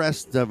all the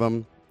rest of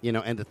them,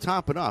 and to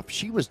top it off,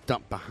 she was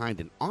dumped behind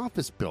an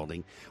office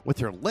building with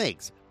her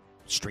legs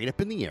straight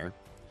up in the air,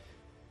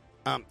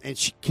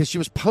 because she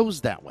was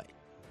posed that way.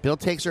 Bill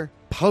takes her,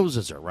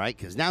 poses her, right?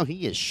 Because now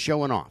he is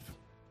showing off.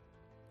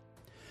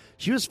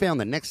 She was found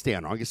the next day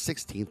on August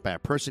 16th by a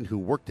person who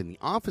worked in the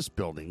office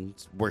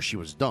buildings where she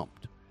was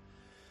dumped.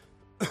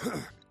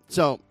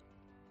 So,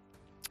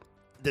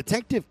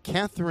 Detective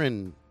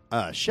Catherine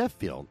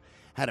Sheffield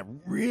had a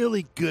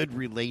really good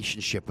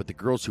relationship with the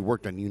girls who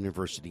worked on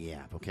University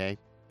Ave, okay?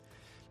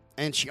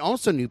 And she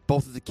also knew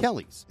both of the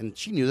Kellys, and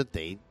she knew that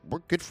they were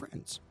good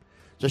friends.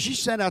 So she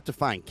set out to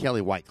find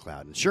Kelly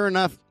Whitecloud, and sure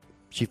enough,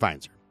 she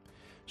finds her.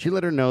 She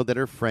let her know that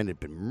her friend had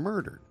been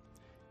murdered.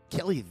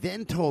 Kelly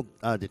then told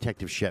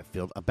Detective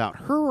Sheffield about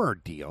her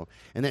ordeal,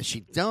 and that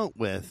she dealt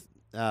with,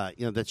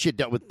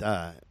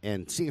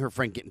 and seeing her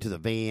friend get into the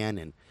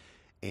van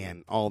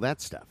and all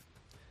that stuff.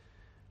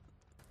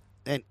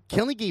 And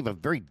Kelly gave a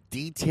very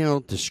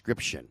detailed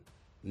description,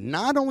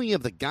 not only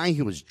of the guy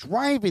who was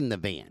driving the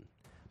van,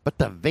 but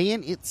the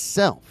van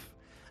itself.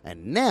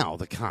 And now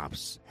the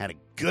cops had a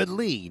good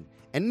lead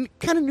and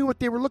kind of knew what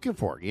they were looking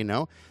for,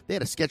 They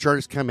had a sketch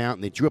artist come out,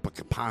 and they drew up a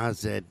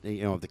composite,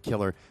 of the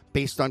killer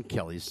based on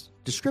Kelly's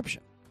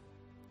description.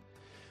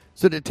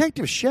 So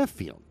Detective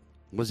Sheffield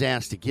was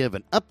asked to give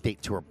an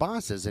update to her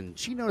bosses, and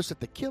she noticed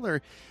that the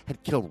killer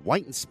had killed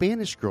white and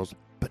Spanish girls,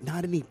 but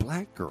not any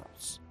black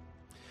girls.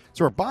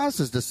 So her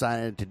bosses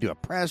decided to do a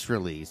press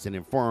release and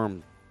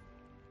inform,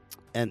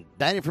 and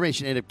that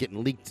information ended up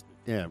getting leaked,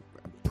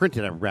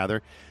 printed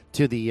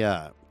to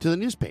the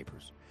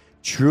newspapers.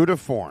 True to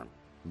form,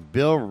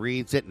 Bill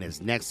reads it, and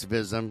his next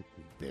victim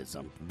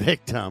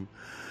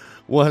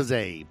was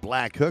a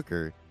black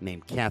hooker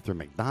named Catherine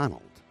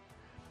McDonald.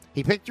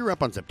 He picked her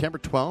up on September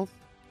 12th,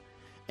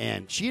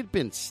 and she had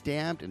been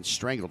stabbed and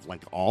strangled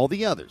like all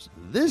the others.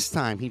 This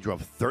time, he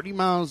drove 30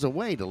 miles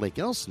away to Lake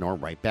Elsinore,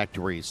 right back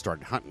to where he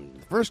started hunting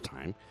the first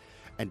time,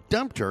 and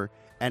dumped her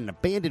at an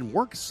abandoned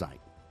work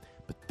site.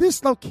 But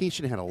this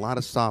location had a lot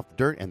of soft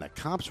dirt, and the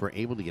cops were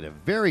able to get a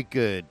very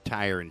good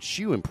tire and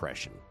shoe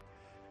impression,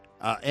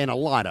 and a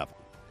lot of them.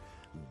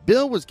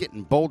 Bill was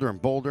getting bolder and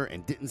bolder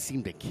and didn't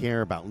seem to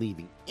care about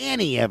leaving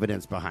any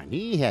evidence behind.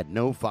 He had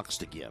no fucks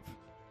to give.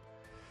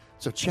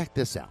 So check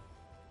this out.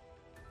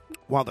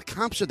 While the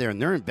cops are there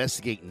and they're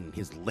investigating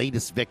his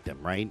latest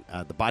victim, right,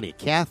 the body of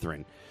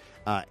Catherine,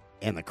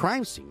 and the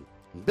crime scene,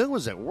 Bill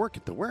was at work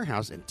at the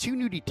warehouse, and two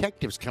new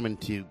detectives come in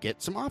to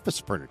get some office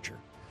furniture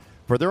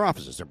for their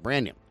offices. They're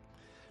brand new.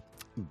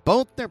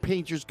 Both their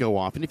pagers go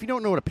off, and if you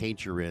don't know what a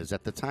pager is,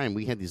 at the time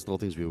we had these little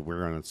things we would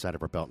wear on the side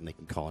of our belt, and they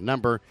can call a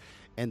number,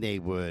 and they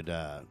would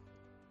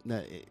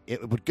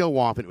it would go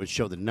off, and it would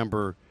show the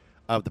number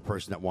of the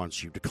person that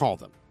wants you to call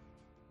them.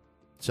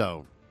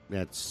 So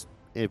that's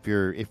if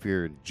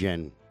you're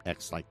Gen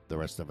X like the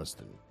rest of us,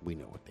 then we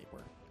know what they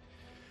were.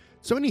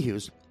 So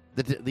anywho,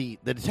 the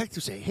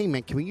detectives say, "Hey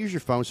man, can we use your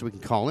phone so we can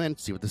call in,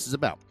 see what this is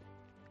about?"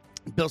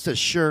 Bill says,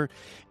 "Sure."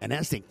 And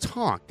as they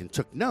talked and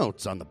took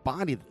notes on the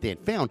body that they had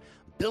found,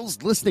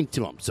 Bill's listening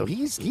to him. So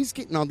he's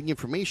getting all the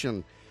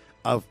information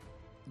of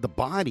the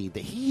body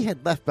that he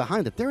had left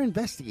behind that they're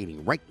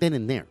investigating right then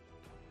and there.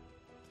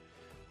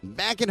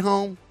 Back at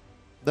home,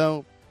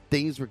 though,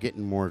 things were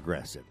getting more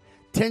aggressive.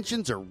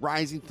 Tensions are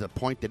rising to the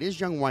point that his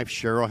young wife,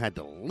 Cheryl, had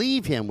to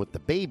leave him with the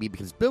baby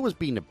because Bill was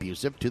being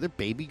abusive to their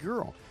baby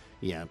girl.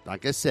 Yeah,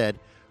 like I said,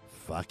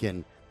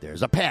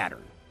 there's a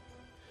pattern.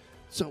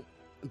 So,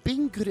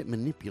 being good at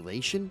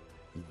manipulation,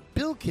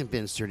 Bill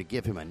convinced her to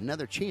give him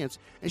another chance,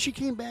 and she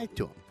came back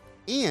to him.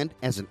 And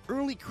as an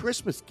early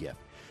Christmas gift,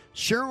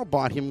 Cheryl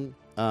bought him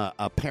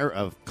a pair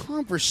of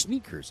Converse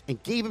sneakers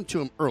and gave them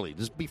to him early,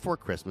 just before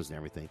Christmas and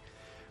everything.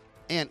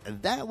 And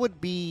that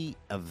would be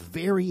a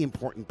very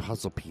important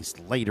puzzle piece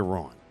later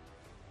on.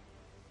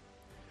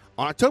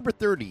 On October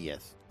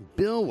 30th,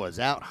 Bill was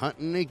out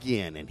hunting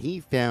again, and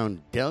he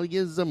found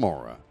Delia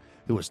Zamora,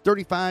 who was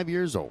 35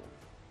 years old.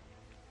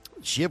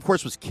 She, of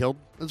course, was killed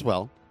as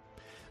well.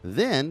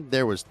 Then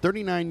there was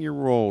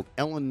 39-year-old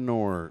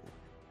Eleanor,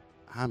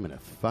 I'm going to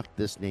fuck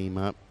this name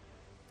up,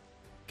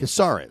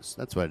 Casares,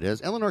 that's what it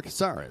is, Eleanor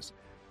Casares,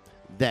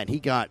 that he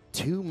got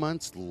 2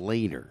 months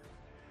later.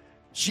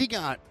 He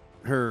got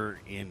her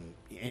in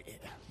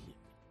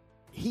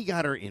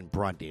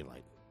broad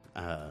daylight.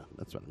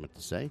 That's what I meant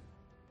to say.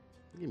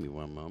 Give me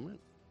one moment.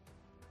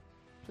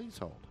 Please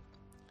hold.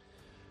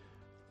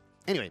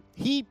 Anyway,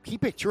 he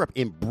picked her up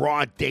in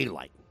broad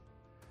daylight.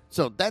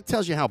 So that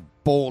tells you how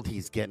bold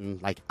he's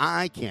getting. Like,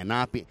 I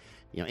cannot be,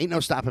 ain't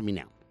no stopping me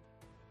now.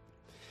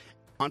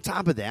 On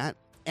top of that,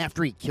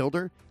 after he killed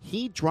her,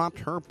 he dropped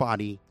her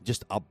body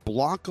just a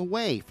block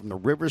away from the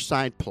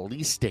Riverside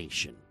police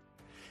station.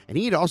 And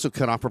he had also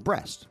cut off her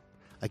breast.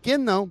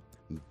 Again, though,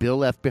 Bill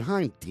left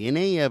behind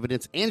DNA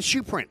evidence and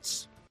shoe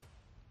prints.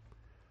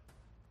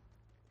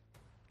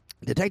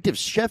 Detective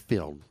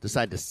Sheffield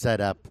decided to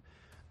set up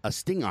a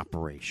sting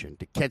operation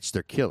to catch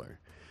their killer.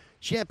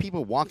 She had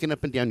people walking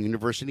up and down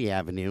University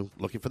Avenue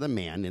looking for the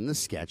man in the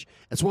sketch,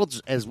 as well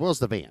as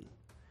the van.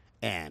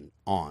 And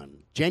on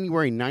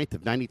January 9th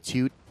of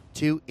 92,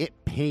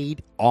 it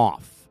paid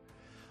off.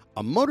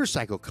 A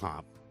motorcycle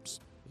cop,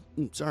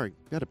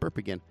 got a burp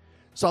again,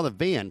 saw the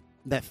van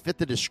that fit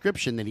the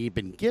description that he had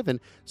been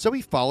given, so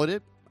he followed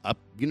it up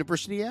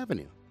University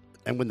Avenue.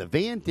 And when the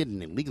van did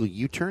an illegal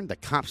U-turn, the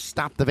cops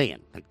stopped the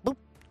van. Like, boop,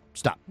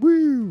 stop,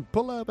 woo,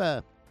 pull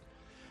over.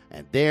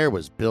 And there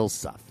was Bill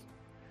Suff.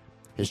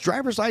 His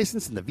driver's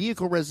license and the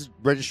vehicle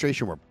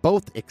registration were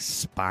both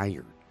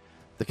expired.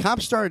 The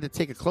cops started to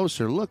take a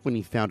closer look when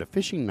he found a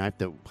fishing knife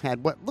that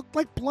had what looked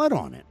like blood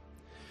on it.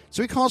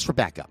 So he calls for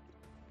backup.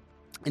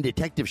 And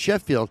Detective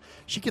Sheffield,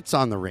 she gets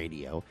on the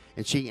radio,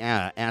 and she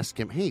asks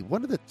him, hey,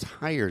 what are the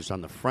tires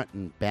on the front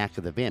and back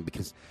of the van?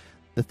 Because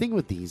the thing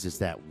with these is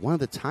that one of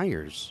the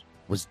tires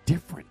was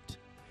different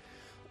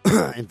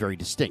and very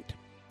distinct.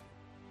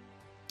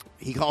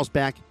 He calls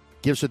back,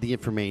 gives her the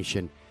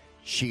information.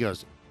 She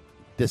goes,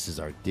 this is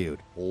our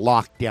dude.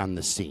 Lock down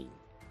the scene.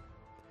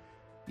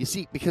 You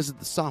see, because of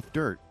the soft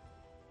dirt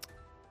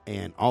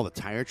and all the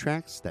tire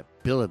tracks that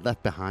Bill had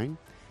left behind,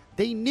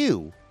 they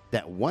knew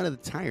that one of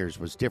the tires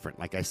was different,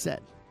 like I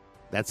said.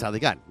 That's how they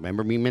got it.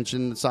 Remember me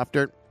mentioning the soft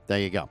dirt? There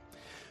you go.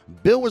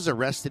 Bill was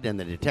arrested, and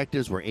the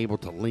detectives were able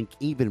to link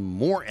even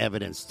more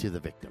evidence to the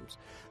victims.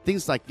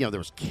 Things like, there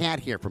was cat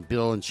hair from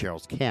Bill and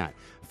Cheryl's cat,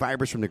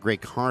 fibers from the gray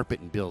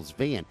carpet in Bill's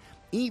van,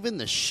 even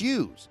the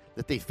shoes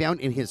that they found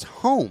in his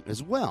home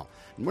as well.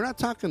 And we're not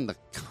talking the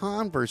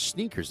Converse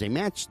sneakers. They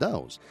matched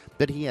those.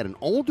 But he had an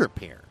older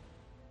pair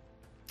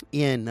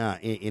in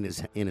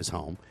his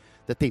home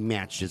that they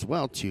matched as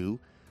well to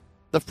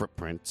the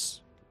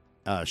footprints,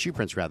 shoe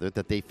prints rather,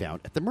 that they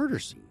found at the murder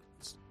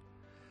scenes.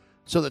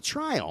 So the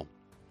trial,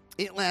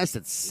 it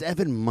lasted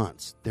 7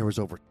 months. There was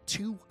over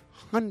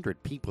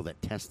 200 people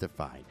that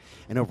testified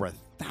and over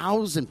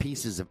 1,000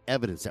 pieces of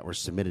evidence that were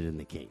submitted in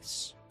the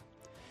case.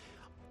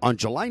 On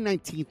July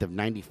 19th of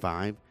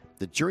 95,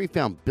 the jury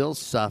found Bill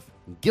Suff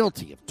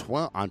guilty of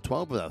 12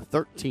 of the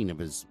 13 of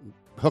his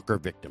hooker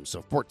victims,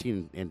 so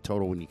 14 in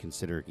total when you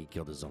consider he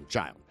killed his own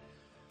child.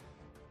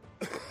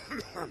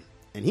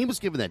 And he was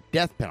given that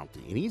death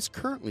penalty, and he's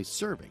currently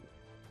serving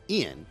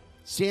in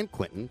San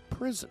Quentin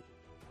Prison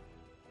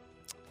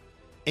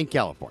in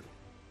California.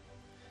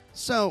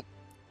 So,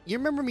 you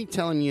remember me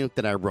telling you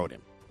that I wrote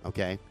him,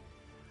 okay?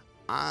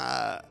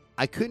 I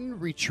couldn't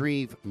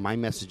retrieve my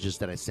messages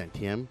that I sent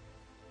him,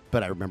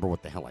 but I remember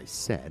what the hell I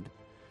said.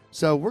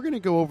 So we're going to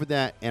go over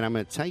that, and I'm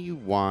going to tell you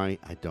why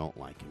I don't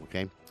like him,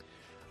 okay?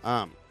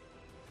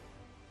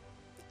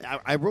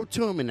 I wrote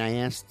to him, and I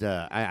asked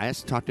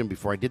to talk to him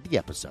before I did the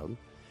episode.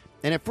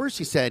 And at first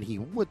he said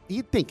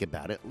he'd think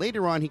about it.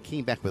 Later on, he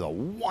came back with a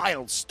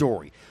wild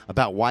story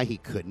about why he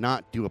could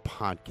not do a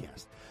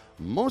podcast.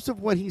 Most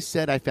of what he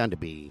said I found to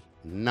be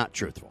not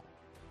truthful.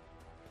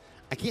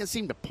 I can't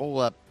seem to pull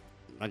up,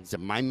 like I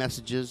said, my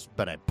messages,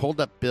 but I pulled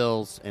up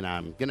Bill's, and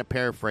I'm going to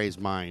paraphrase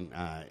mine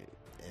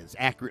as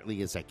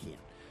accurately as I can.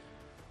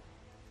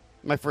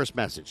 My first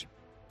message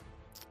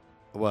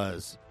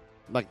was,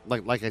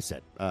 like I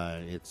said,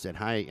 it said,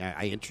 hi,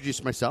 I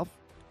introduced myself,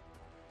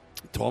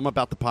 told him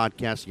about the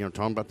podcast,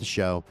 told him about the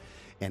show,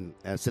 and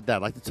I said that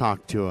I'd like to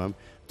talk to him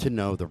to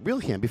know the real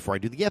him before I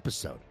do the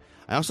episode.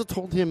 I also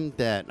told him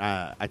that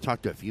I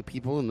talked to a few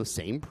people in the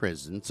same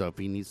prison, so if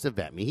he needs to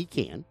vet me, he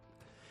can.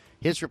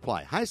 His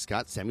reply, hi,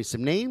 Scott, send me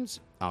some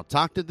names. I'll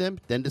talk to them,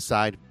 then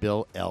decide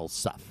Bill L.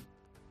 Suff.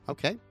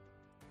 Okay.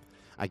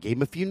 I gave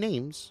him a few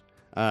names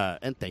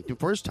and thanked him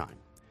for his time.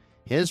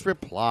 His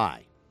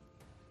reply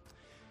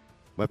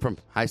went from,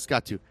 hi,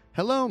 Scott, to,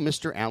 hello,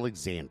 Mr.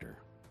 Alexander.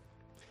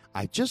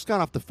 I just got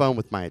off the phone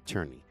with my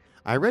attorney.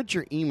 I read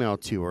your email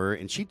to her,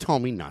 and she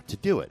told me not to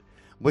do it,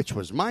 which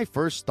was my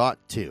first thought,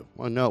 too.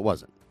 Well, no, it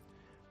wasn't.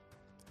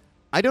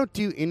 I don't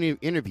do any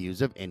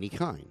interviews of any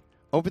kind.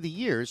 Over the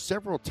years,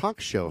 several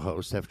talk show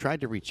hosts have tried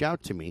to reach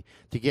out to me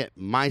to get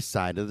my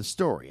side of the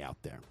story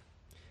out there.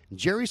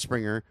 Jerry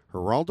Springer,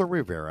 Geraldo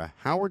Rivera,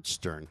 Howard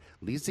Stern,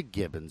 Lisa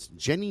Gibbons,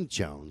 Jenny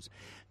Jones,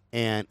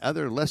 and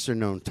other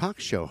lesser-known talk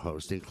show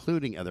hosts,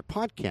 including other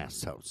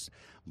podcast hosts.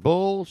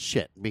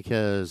 Bullshit,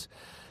 because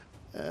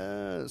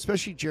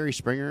especially Jerry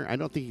Springer, I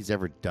don't think he's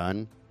ever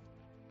done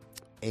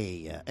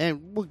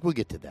and we'll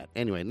get to that.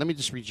 Anyway, let me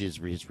just read you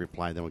his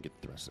reply, then we'll get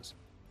to the rest of this.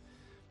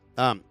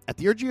 At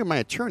the urging of my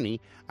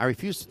attorney, I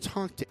refused to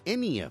talk to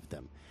any of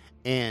them.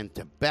 And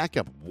to back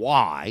up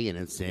why, and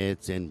it's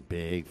in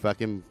big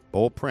fucking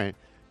bold print,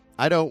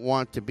 I don't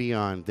want to be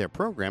on their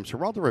programs.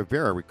 Geraldo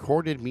Rivera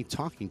recorded me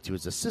talking to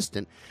his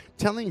assistant,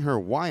 telling her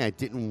why I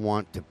didn't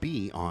want to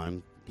be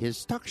on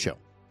his talk show.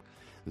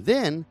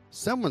 Then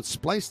someone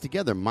spliced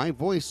together my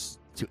voice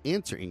to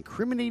answer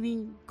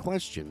incriminating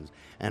questions,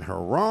 and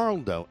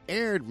Geraldo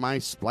aired my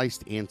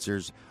spliced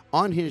answers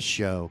on his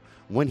show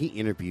when he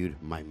interviewed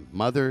my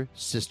mother,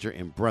 sister,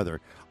 and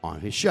brother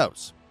on his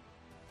shows.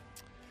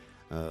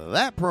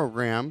 That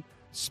program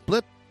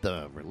split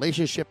the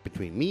relationship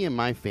between me and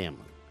my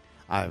family.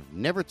 I've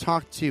never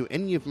talked to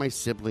any of my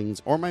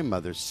siblings or my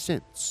mother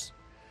since.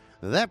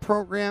 That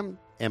program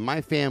and my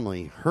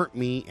family hurt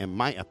me and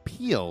my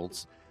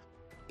appeals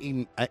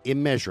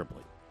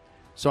immeasurably.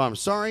 So I'm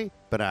sorry,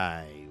 but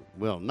I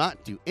will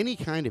not do any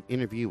kind of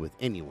interview with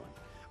anyone,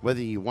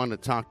 whether you want to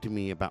talk to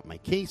me about my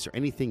case or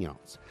anything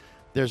else.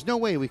 There's no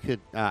way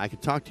I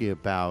could talk to you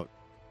about.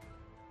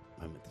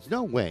 There's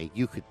no way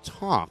you could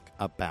talk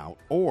about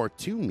or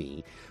to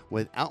me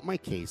without my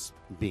case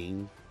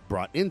being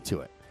brought into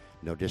it.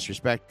 No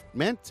disrespect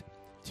meant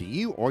to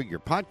you or your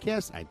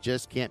podcast. I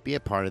just can't be a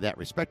part of that.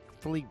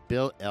 Respectfully,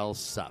 Bill L.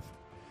 Suff.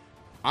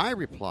 I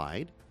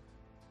replied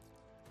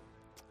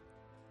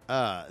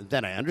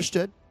that I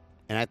understood,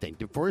 and I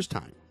thanked him for his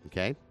time.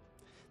 Okay.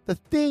 The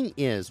thing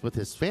is, with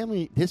his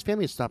family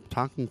stopped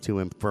talking to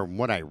him from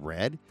what I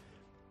read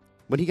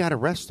when he got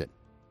arrested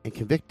and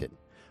convicted.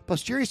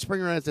 Plus, Jerry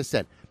Springer, as I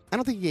said, I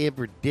don't think he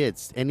ever did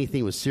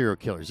anything with serial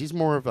killers. He's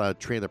more of a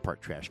trailer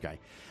park trash guy.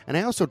 And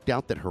I also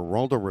doubt that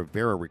Geraldo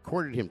Rivera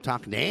recorded him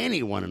talking to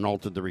anyone and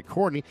altered the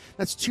recording.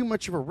 That's too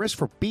much of a risk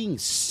for being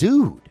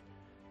sued.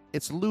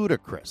 It's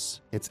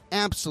ludicrous. It's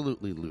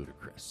absolutely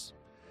ludicrous.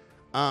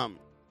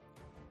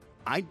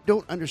 I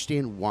don't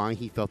understand why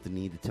he felt the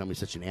need to tell me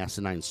such an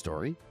asinine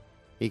story.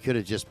 He could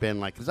have just been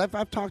like, because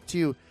I've talked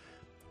to,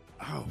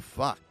 a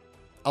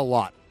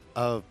lot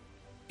of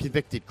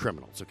convicted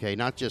criminals, okay?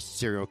 Not just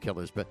serial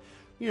killers, but,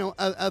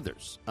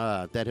 others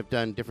that have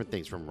done different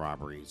things, from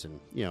robberies and,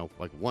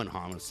 like one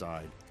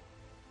homicide,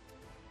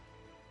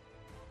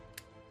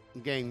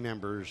 gang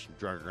members,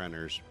 drug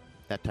runners,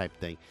 that type of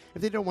thing.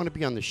 If they don't want to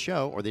be on the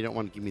show or they don't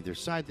want to give me their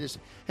side, they just,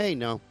 hey,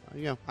 no,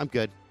 I'm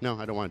good. No,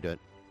 I don't want to do it.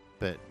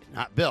 But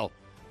not Bill.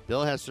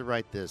 Bill has to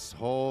write this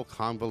whole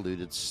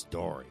convoluted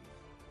story.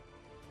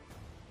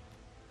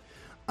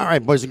 All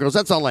right, boys and girls,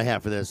 that's all I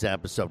have for this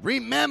episode.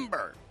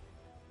 Remember,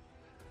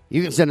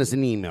 you can send us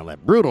an email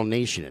at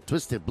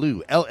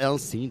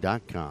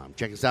brutalnation@twistedbluellc.com.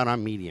 Check us out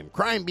on Medium,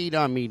 Crime Beat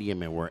on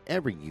Medium, and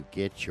wherever you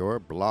get your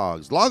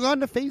blogs. Log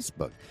on to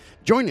Facebook.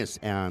 Join us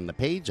on the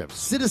page of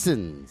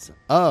Citizens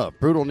of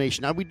Brutal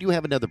Nation. Now, we do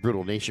have another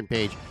Brutal Nation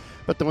page,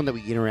 but the one that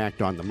we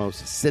interact on the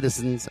most is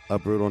Citizens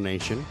of Brutal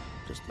Nation.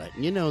 Just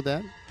letting you know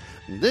that.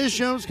 This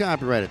show's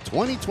copyrighted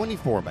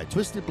 2024 by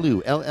Twisted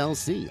Blue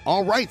LLC.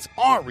 All rights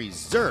are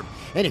reserved.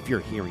 And if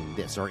you're hearing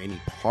this or any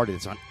part of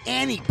this on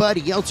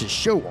anybody else's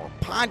show or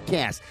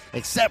podcast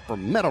except for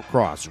Metal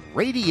Cross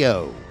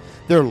Radio,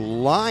 they're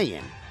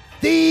lying,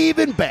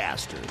 thieving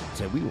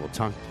bastards. And we will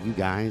talk to you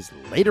guys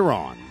later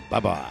on.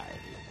 Bye-bye.